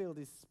boy in the field,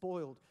 is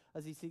spoiled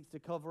as he seeks to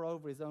cover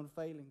over his own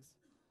failings.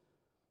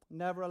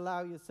 Never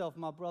allow yourself,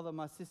 my brother,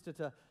 my sister,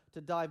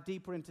 to dive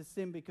deeper into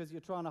sin because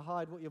you're trying to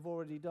hide what you've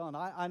already done.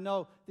 I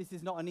know this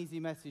is not an easy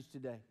message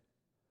today.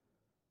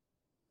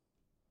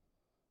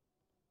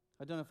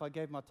 I don't know if I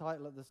gave my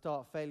title at the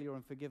start, Failure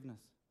and Forgiveness.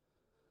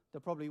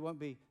 There probably won't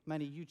be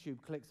many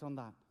YouTube clicks on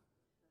that.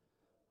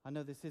 I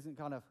know this isn't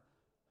kind of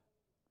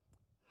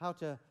how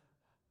to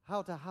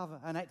have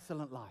an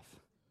excellent life,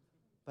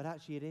 but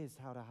actually it is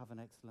how to have an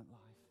excellent life.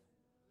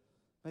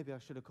 Maybe I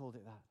should have called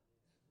it that.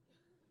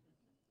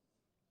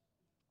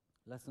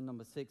 Lesson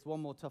number 6, one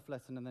more tough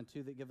lesson and then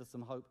 2 that give us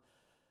some hope.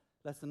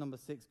 Lesson number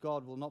 6,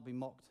 God will not be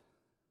mocked.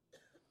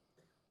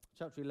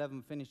 Chapter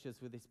 11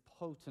 finishes with this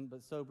potent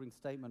but sobering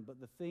statement,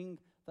 but the thing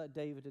that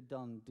David had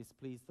done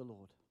displeased the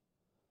Lord.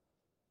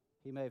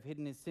 He may have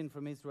hidden his sin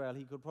from Israel.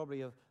 He could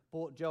probably have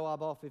bought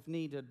Joab off if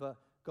needed, but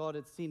God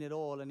had seen it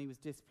all and he was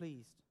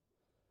displeased.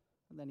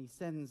 And then he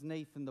sends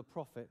Nathan the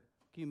prophet.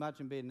 Can you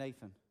imagine being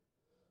Nathan?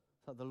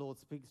 It's like the Lord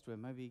speaks to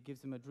him. Maybe he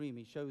gives him a dream.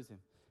 He shows him.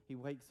 He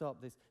wakes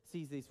up,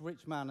 sees this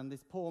rich man and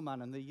this poor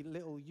man and the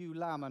little ewe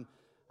lamb,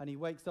 and he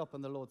wakes up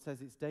and the Lord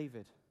says, it's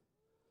David.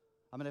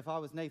 I mean, if I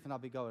was Nathan,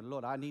 I'd be going,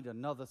 Lord, I need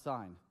another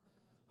sign.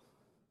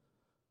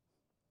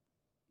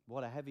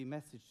 What a heavy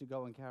message to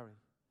go and carry.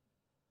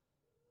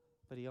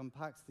 But he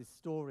unpacks this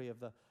story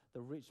of the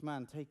rich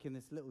man taking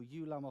this little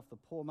ewe lamb off the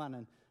poor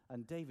man,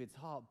 and David's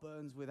heart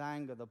burns with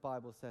anger, the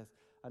Bible says.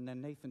 And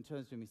then Nathan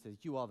turns to him, he says,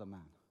 you are the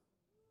man.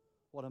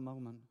 What a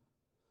moment.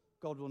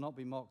 God will not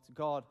be mocked.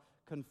 God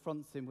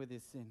confronts him with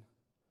his sin.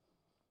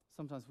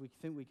 Sometimes we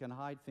think we can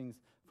hide things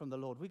from the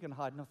Lord. We can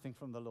hide nothing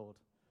from the Lord.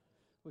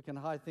 We can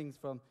hide things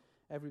from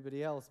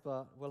everybody else,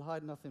 but we'll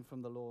hide nothing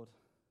from the Lord.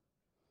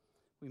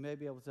 We may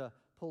be able to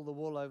pull the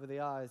wool over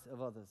the eyes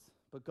of others,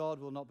 but God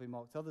will not be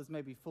mocked. Others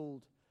may be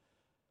fooled,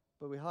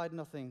 but we hide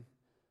nothing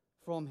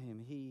from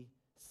him. He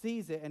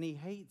sees it and he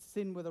hates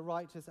sin with a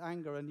righteous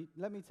anger. And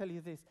let me tell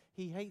you this,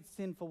 he hates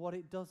sin for what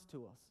it does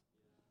to us,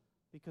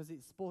 because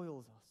it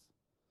spoils us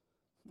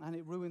and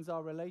it ruins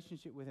our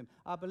relationship with him.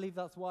 I believe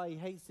that's why he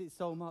hates it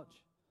so much,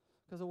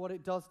 because of what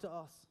it does to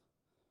us.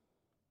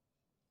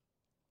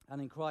 And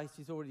in Christ,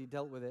 he's already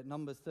dealt with it.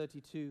 Numbers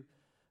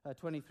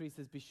 32:23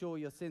 says, be sure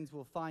your sins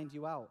will find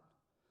you out.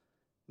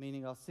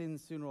 Meaning our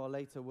sins sooner or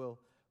later will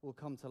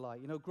come to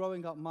light. You know,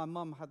 growing up, my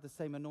mum had the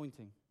same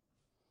anointing.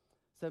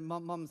 So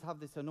mums have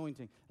this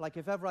anointing. Like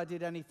if ever I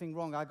did anything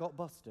wrong, I got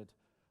busted.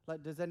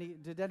 Like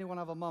did anyone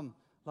have a mum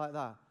like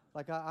that?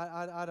 Like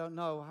I don't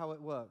know how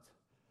it worked.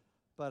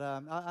 But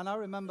and I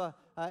remember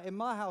in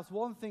my house,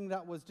 one thing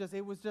that was just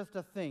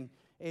a thing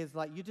is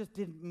like you just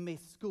didn't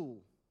miss school.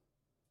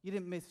 You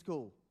didn't miss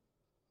school.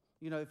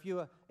 You know, if you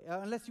were,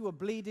 unless you were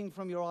bleeding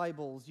from your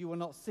eyeballs, you were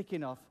not sick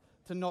enough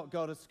to not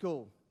go to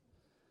school.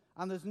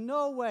 And there's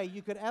no way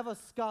you could ever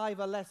skive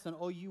a lesson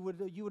or you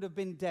would have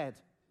been dead.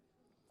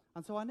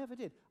 And so I never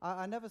did.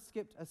 I never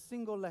skipped a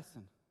single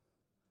lesson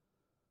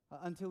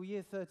until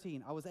year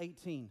 13. I was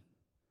 18.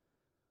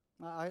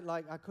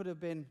 I could have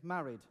been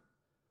married.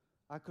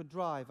 I could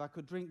drive. I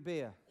could drink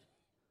beer.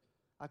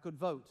 I could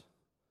vote.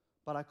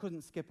 But I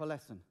couldn't skip a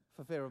lesson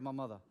for fear of my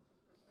mother.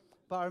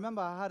 But I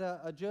remember I had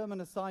a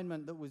German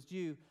assignment that was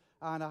due,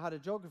 and I had a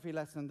geography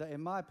lesson that,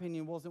 in my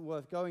opinion, wasn't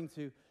worth going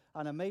to,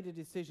 and I made a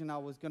decision I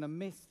was going to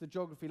miss the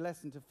geography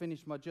lesson to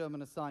finish my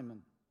German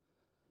assignment.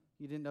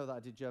 You didn't know that I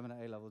did German at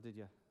A-level, did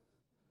you?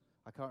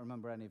 I can't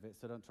remember any of it,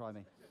 so don't try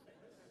me.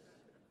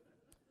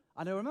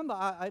 And I remember,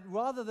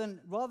 rather than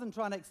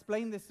trying to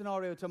explain this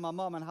scenario to my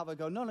mom and have her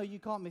go, no, you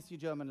can't miss your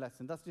German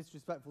lesson, that's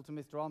disrespectful to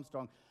Mr.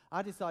 Armstrong,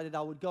 I decided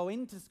I would go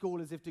into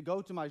school as if to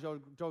go to my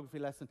geography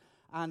lesson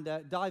and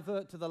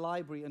divert to the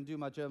library and do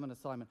my German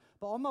assignment.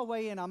 But on my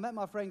way in, I met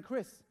my friend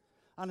Chris,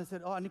 and I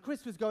said, and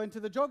Chris was going to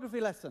the geography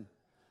lesson.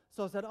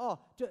 So I said,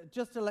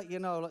 just to let you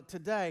know, like,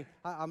 today,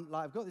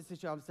 I've got this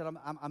issue,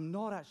 I'm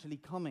not actually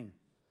coming.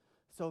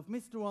 So if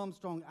Mr.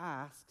 Armstrong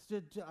asks,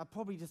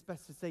 probably just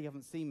best to say you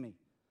haven't seen me.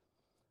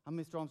 And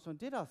Mr. Armstrong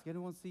did ask,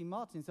 anyone see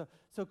Martin?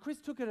 So Chris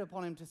took it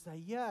upon him to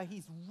say, yeah,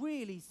 he's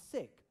really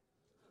sick.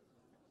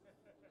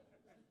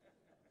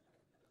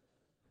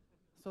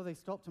 So they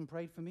stopped and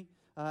prayed for me.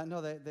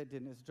 No, they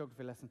didn't. It's a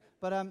geography lesson.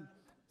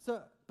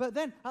 But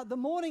then at the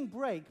morning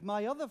break,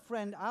 my other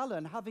friend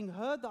Alan, having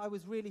heard that I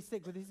was really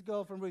sick with his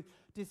girlfriend Ruth,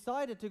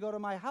 decided to go to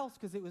my house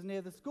because it was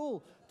near the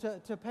school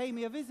to pay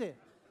me a visit.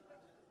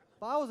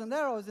 But I wasn't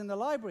there. I was in the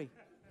library.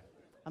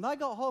 And I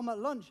got home at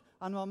lunch,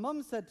 and my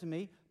mum said to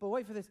me, but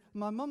wait for this,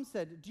 my mum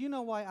said, do you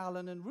know why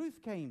Alan and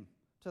Ruth came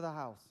to the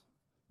house?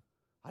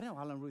 I didn't know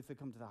Alan and Ruth had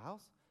come to the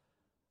house.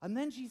 And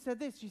then she said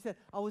this, she said,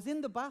 I was in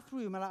the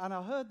bathroom, and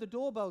I heard the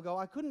doorbell go.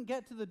 I couldn't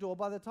get to the door.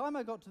 By the time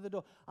I got to the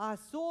door, I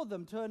saw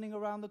them turning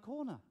around the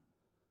corner.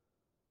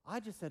 I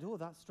just said, oh,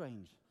 that's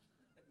strange.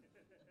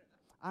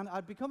 And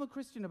I'd become a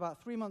Christian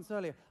about 3 months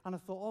earlier, and I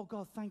thought, oh,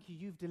 God, thank you,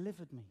 you've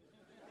delivered me.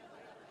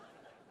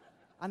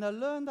 And I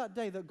learned that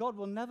day that God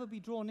will never be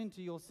drawn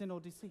into your sin or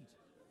deceit.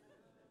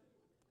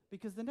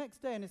 Because the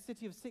next day, in a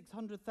city of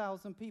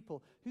 600,000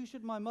 people, who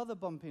should my mother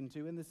bump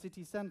into in the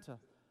city centre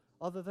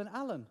other than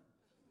Alan?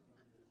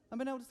 I've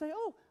been able to say,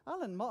 oh,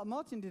 Alan,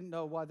 Martin didn't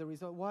know why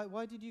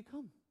why did you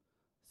come?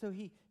 So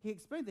he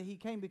explained that he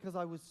came because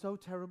I was so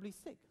terribly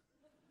sick.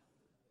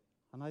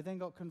 And I then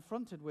got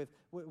confronted with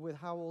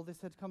how all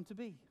this had come to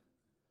be.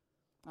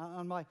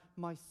 And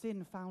my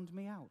sin found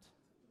me out.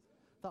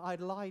 That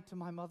I'd lied to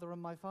my mother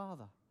and my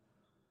father.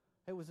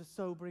 It was a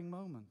sobering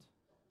moment.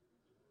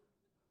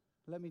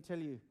 Let me tell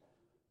you,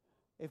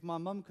 if my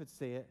mum could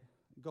see it,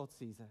 God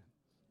sees it.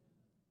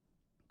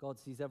 God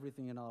sees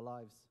everything in our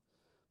lives.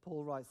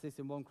 Paul writes this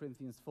in 1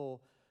 Corinthians 4,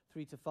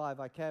 3-5,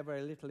 I care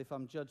very little if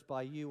I'm judged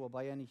by you or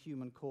by any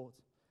human court.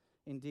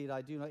 Indeed,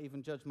 I do not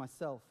even judge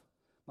myself.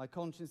 My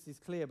conscience is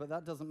clear, but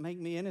that doesn't make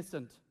me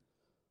innocent.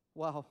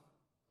 Wow,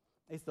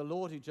 it's the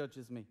Lord who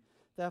judges me.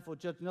 Therefore,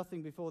 judge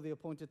nothing before the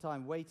appointed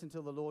time. Wait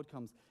until the Lord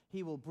comes.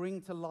 He will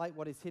bring to light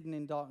what is hidden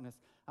in darkness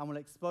and will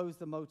expose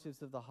the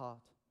motives of the heart.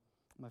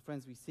 My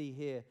friends, we see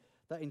here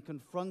that in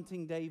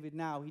confronting David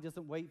now, he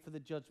doesn't wait for the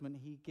judgment.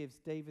 He gives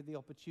David the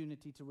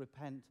opportunity to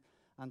repent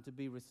and to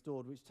be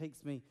restored, which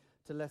takes me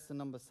to lesson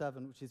number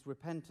 7, which is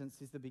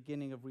repentance is the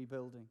beginning of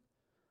rebuilding.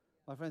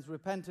 My friends,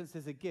 repentance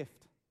is a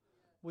gift.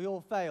 We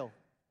all fail.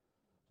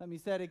 Let me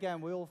say it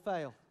again. We all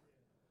fail.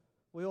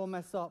 We all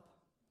mess up.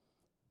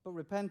 But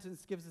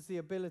repentance gives us the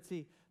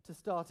ability to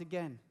start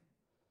again.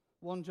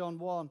 1 John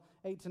 1,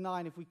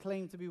 8-9, if we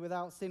claim to be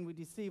without sin, we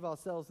deceive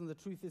ourselves and the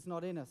truth is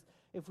not in us.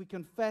 If we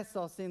confess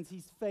our sins,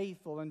 he's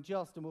faithful and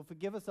just and will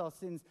forgive us our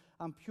sins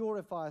and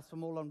purify us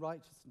from all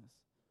unrighteousness.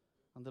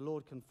 And the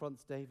Lord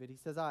confronts David. He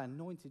says, I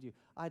anointed you.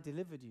 I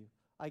delivered you.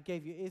 I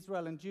gave you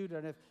Israel and Judah.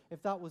 And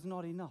if that was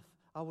not enough,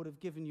 I would have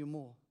given you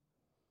more.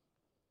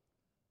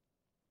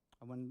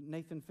 And when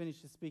Nathan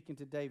finishes speaking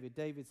to David,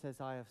 David says,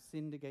 I have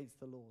sinned against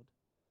the Lord.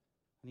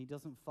 And he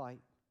doesn't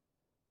fight.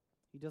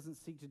 He doesn't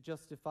seek to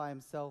justify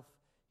himself.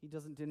 He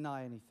doesn't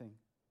deny anything.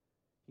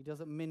 He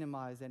doesn't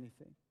minimize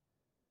anything.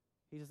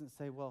 He doesn't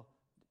say, well,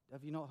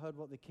 have you not heard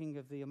what the king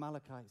of the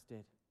Amalekites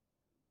did?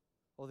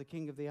 Or the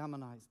king of the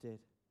Ammonites did?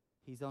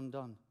 He's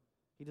undone.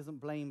 He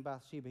doesn't blame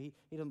Bathsheba. He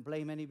doesn't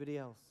blame anybody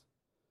else.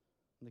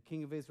 And the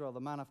king of Israel,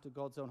 the man after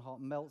God's own heart,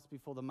 melts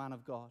before the man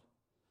of God.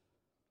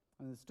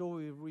 And the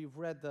story we've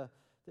read,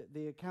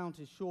 the account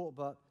is short,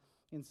 but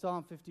in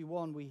Psalm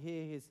 51 we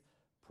hear his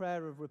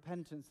prayer of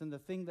repentance, and the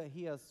thing that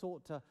he has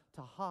sought to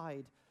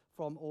hide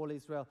from all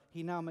Israel,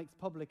 he now makes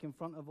public in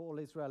front of all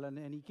Israel,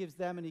 and he gives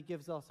them and he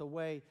gives us a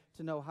way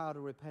to know how to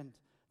repent.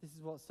 This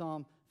is what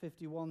Psalm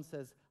 51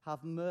 says,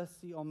 have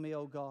mercy on me,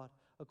 O God,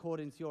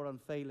 according to your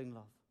unfailing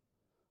love.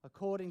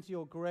 According to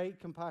your great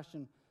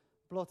compassion,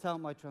 blot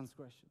out my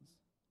transgressions.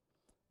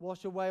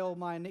 Wash away all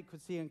my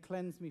iniquity and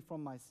cleanse me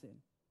from my sin.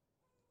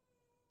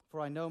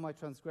 For I know my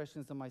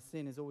transgressions and my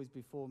sin is always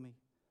before me.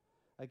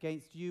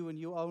 Against you and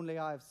you only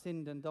I have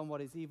sinned and done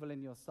what is evil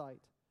in your sight.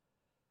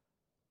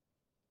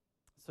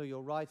 So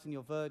you're right in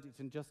your verdict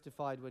and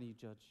justified when you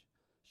judge.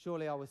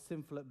 Surely I was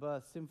sinful at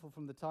birth, sinful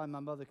from the time my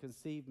mother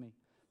conceived me.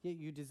 Yet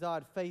you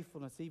desired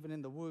faithfulness even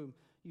in the womb.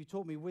 You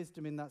taught me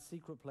wisdom in that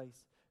secret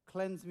place.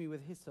 Cleanse me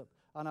with hyssop,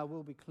 and I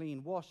will be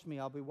clean. Wash me,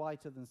 I'll be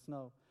whiter than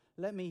snow.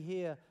 Let me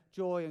hear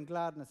joy and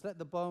gladness. Let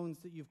the bones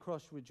that you've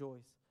crushed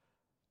rejoice.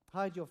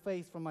 Hide your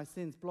face from my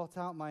sins. Blot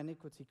out my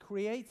iniquity.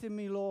 Create in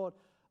me, Lord,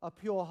 a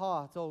pure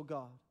heart, O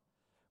God.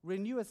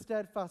 Renew a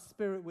steadfast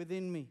spirit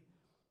within me.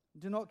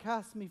 Do not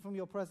cast me from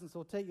your presence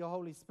or take your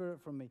Holy Spirit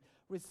from me.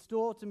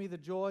 Restore to me the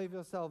joy of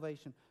your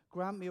salvation.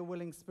 Grant me a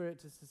willing spirit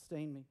to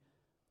sustain me.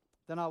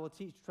 Then I will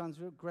teach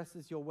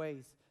transgressors your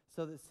ways,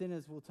 so that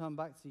sinners will turn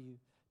back to you.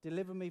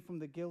 Deliver me from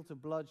the guilt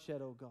of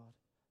bloodshed, O God,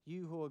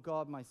 you who are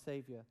God, my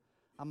Savior,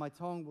 and my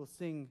tongue will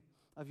sing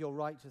of your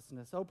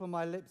righteousness. Open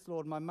my lips,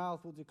 Lord, my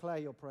mouth will declare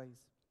your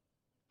praise.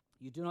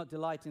 You do not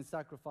delight in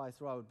sacrifice,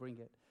 or I would bring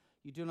it.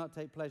 You do not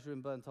take pleasure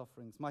in burnt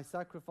offerings. My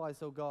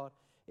sacrifice, O God,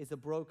 is a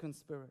broken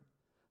spirit,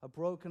 a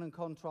broken and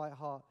contrite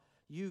heart.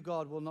 You,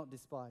 God, will not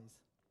despise.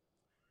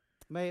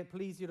 May it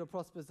please you to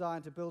prosper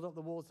Zion, to build up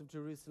the walls of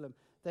Jerusalem.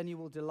 Then you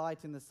will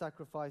delight in the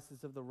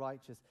sacrifices of the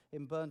righteous,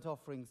 in burnt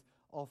offerings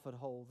offered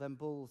whole. Then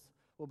bulls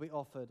will be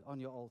offered on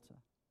your altar.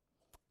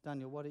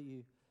 Daniel, why don't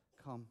you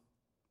come?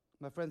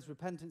 My friends,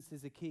 repentance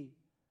is a key.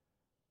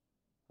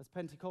 As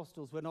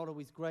Pentecostals, we're not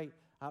always great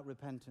at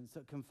repentance,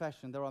 at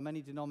confession. There are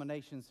many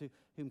denominations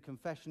whom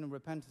confession and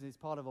repentance is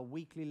part of a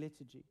weekly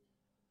liturgy.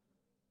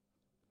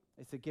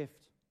 It's a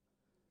gift.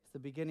 It's the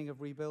beginning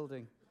of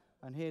rebuilding.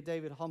 And here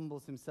David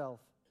humbles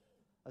himself.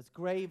 As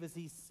grave as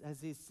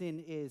his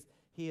sin is,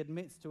 he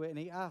admits to it and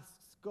he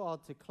asks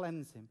God to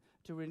cleanse him,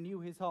 to renew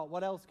his heart.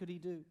 What else could he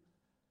do?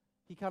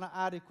 He cannot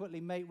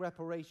adequately make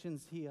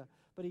reparations here,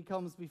 but he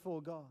comes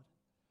before God.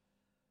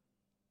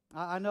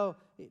 I know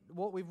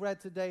what we've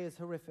read today is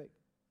horrific.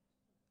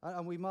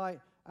 And we might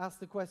ask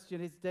the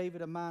question, is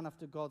David a man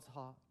after God's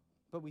heart?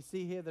 But we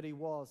see here that he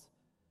was.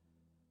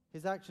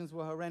 His actions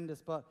were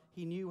horrendous, but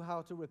he knew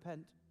how to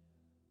repent.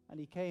 And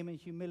he came in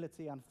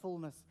humility and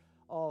fullness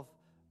of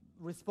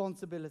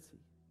responsibility.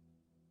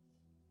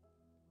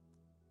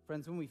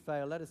 Friends, when we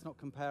fail, let us not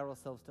compare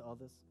ourselves to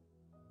others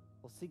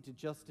or seek to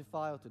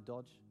justify or to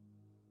dodge,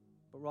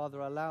 but rather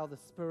allow the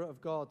Spirit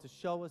of God to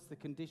show us the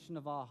condition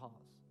of our hearts.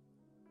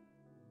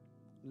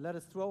 And let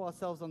us throw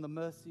ourselves on the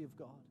mercy of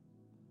God.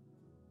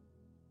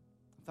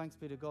 Thanks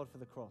be to God for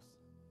the cross.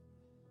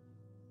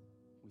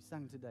 We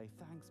sang today,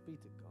 thanks be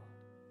to God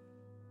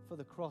for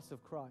the cross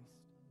of Christ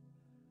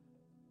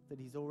that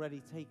He's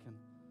already taken.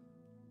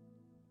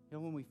 You know,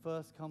 when we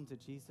first come to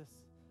Jesus,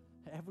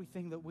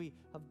 everything that we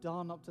have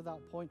done up to that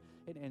point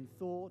in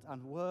thought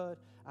and word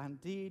and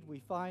deed, we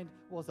find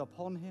was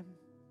upon Him.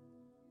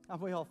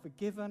 And we are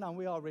forgiven and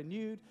we are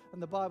renewed.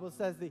 And the Bible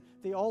says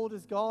the old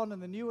is gone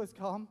and the new has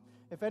come.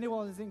 If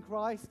anyone is in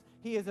Christ,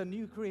 he is a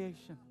new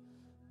creation.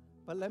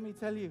 But let me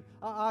tell you,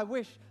 I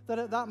wish that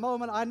at that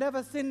moment I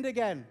never sinned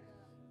again.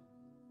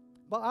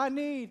 But I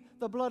need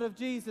the blood of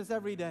Jesus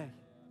every day.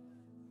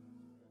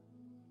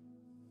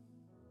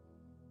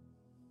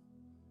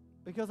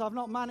 Because I've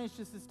not managed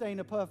to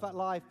sustain a perfect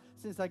life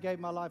since I gave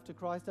my life to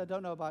Christ. I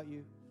don't know about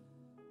you.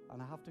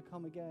 And I have to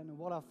come again. And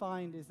what I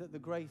find is that the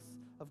grace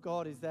of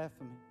God is there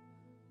for me.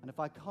 And if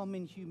I come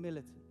in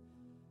humility,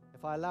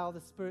 if I allow the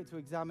Spirit to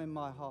examine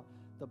my heart,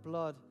 the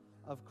blood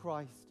of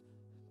Christ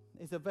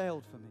is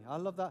availed for me. I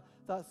love that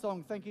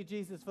song, Thank You,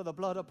 Jesus, for the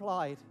blood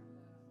applied.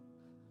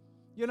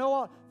 You know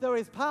what? There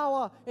is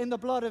power in the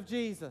blood of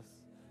Jesus.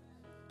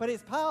 But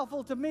it's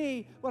powerful to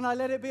me when I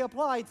let it be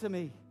applied to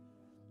me.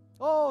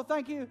 Oh,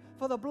 thank you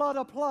for the blood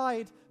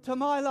applied to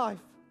my life.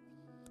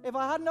 If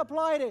I hadn't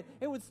applied it,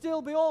 it would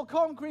still be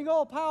all-conquering,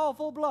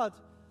 all-powerful blood.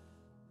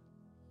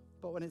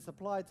 But when it's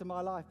applied to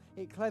my life,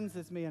 it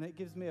cleanses me and it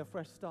gives me a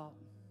fresh start.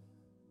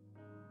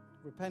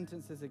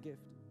 Repentance is a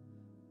gift.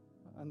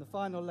 And the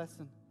final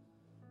lesson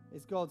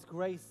is God's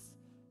grace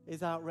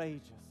is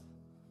outrageous.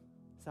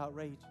 It's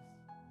outrageous.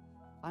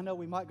 I know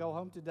we might go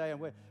home today and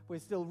we're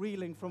still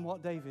reeling from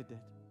what David did.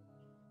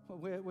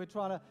 We're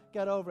trying to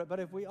get over it. But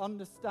if we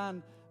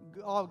understand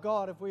our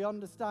God, if we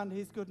understand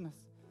His goodness,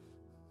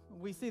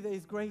 we see that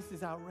His grace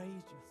is outrageous.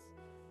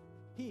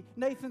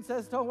 Nathan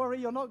says, don't worry,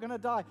 you're not going to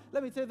die.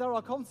 Let me tell you, there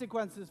are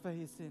consequences for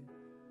his sin.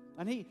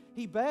 And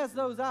he bears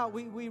those out.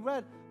 We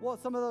read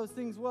what some of those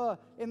things were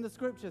in the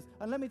scriptures.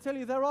 And let me tell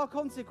you, there are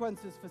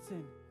consequences for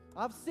sin.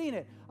 I've seen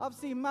it. I've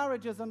seen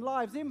marriages and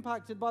lives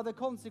impacted by the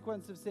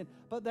consequence of sin.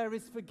 But there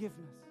is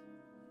forgiveness.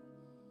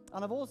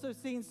 And I've also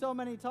seen so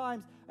many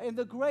times in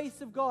the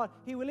grace of God,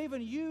 He will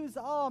even use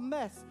our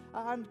mess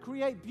and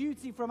create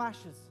beauty from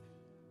ashes.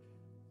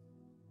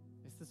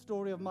 It's the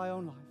story of my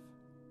own life.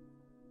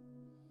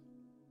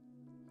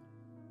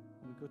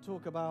 We could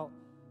talk about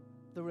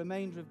the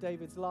remainder of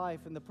David's life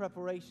and the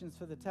preparations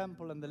for the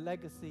temple and the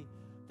legacy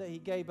that he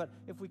gave. But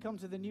if we come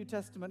to the New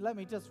Testament, let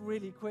me just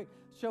really quick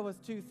show us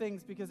two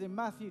things, because in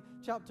Matthew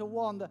chapter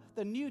 1,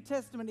 the New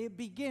Testament, it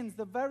begins,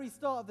 the very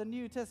start of the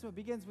New Testament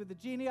begins with the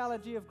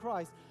genealogy of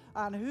Christ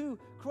and who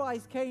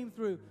Christ came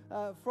through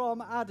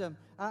from Adam.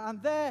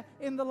 And there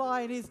in the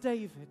line is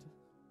David.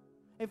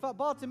 In fact,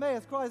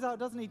 Bartimaeus cries out,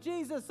 doesn't he?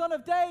 Jesus, son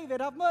of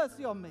David, have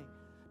mercy on me.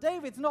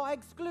 David's not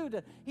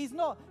excluded. He's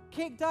not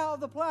kicked out of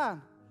the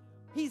plan.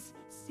 He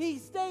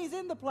stays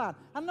in the plan.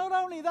 And not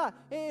only that,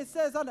 it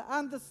says,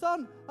 and the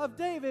son of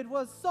David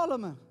was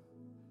Solomon,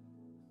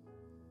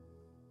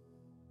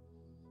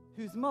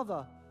 whose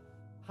mother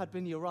had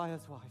been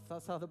Uriah's wife.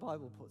 That's how the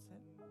Bible puts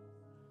it.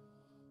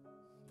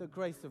 The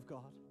grace of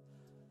God.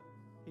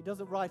 He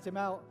doesn't write him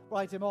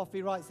off,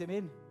 he writes him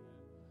in.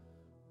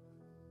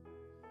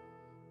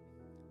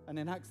 And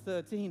in Acts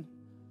 13,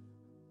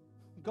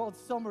 God's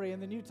summary in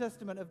the New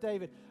Testament of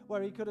David,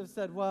 where he could have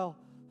said, well,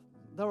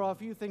 there are a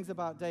few things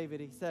about David.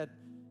 He said,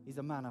 he's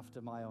a man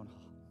after my own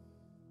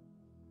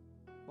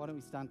heart. Why don't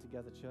we stand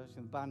together, church,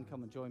 and the band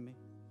come and join me.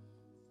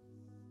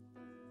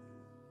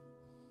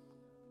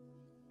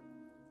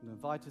 And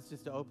invite us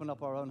just to open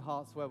up our own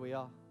hearts where we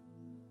are.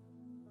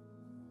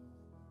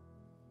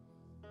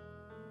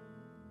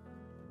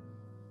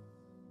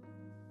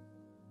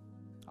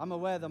 I'm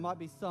aware there might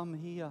be some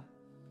here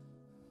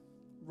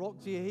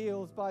rocked to your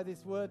heels by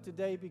this word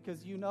today,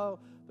 because you know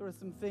there are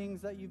some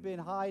things that you've been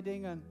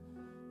hiding and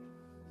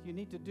you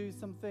need to do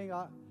something.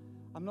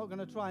 I'm not going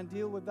to try and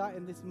deal with that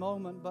in this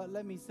moment, but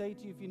let me say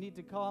to you, if you need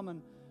to come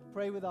and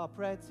pray with our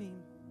prayer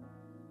team,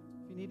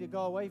 if you need to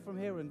go away from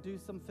here and do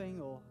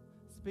something or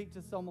speak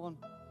to someone,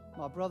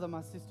 my brother,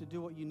 my sister,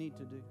 do what you need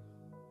to do.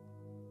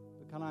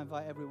 But can I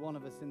invite every one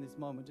of us in this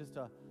moment just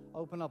to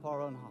open up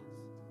our own hearts?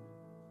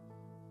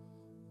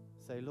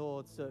 Say,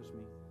 Lord, search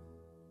me.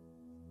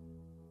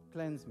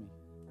 Cleanse me.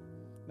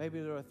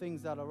 Maybe there are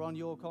things that are on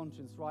your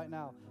conscience right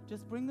now.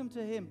 Just bring them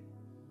to Him.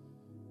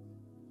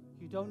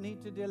 You don't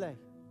need to delay.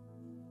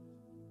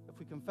 If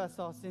we confess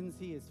our sins,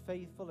 He is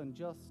faithful and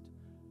just,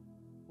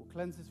 will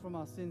cleanse us from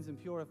our sins and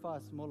purify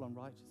us from all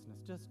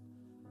unrighteousness. Just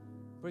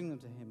bring them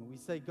to Him. And we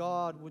say,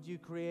 God, would you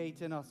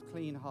create in us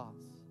clean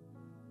hearts?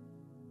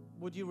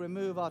 Would you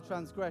remove our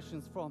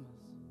transgressions from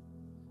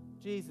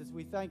us? Jesus,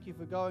 we thank you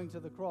for going to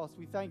the cross.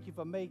 We thank you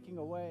for making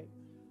a way.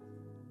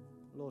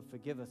 Lord,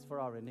 forgive us for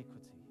our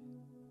iniquity.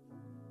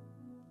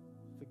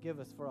 Forgive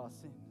us for our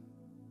sin.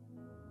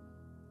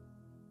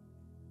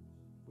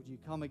 would you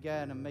come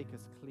again and make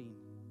us clean?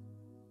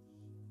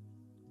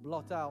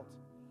 Blot out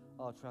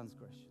our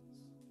transgressions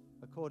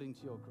according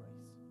to your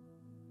grace.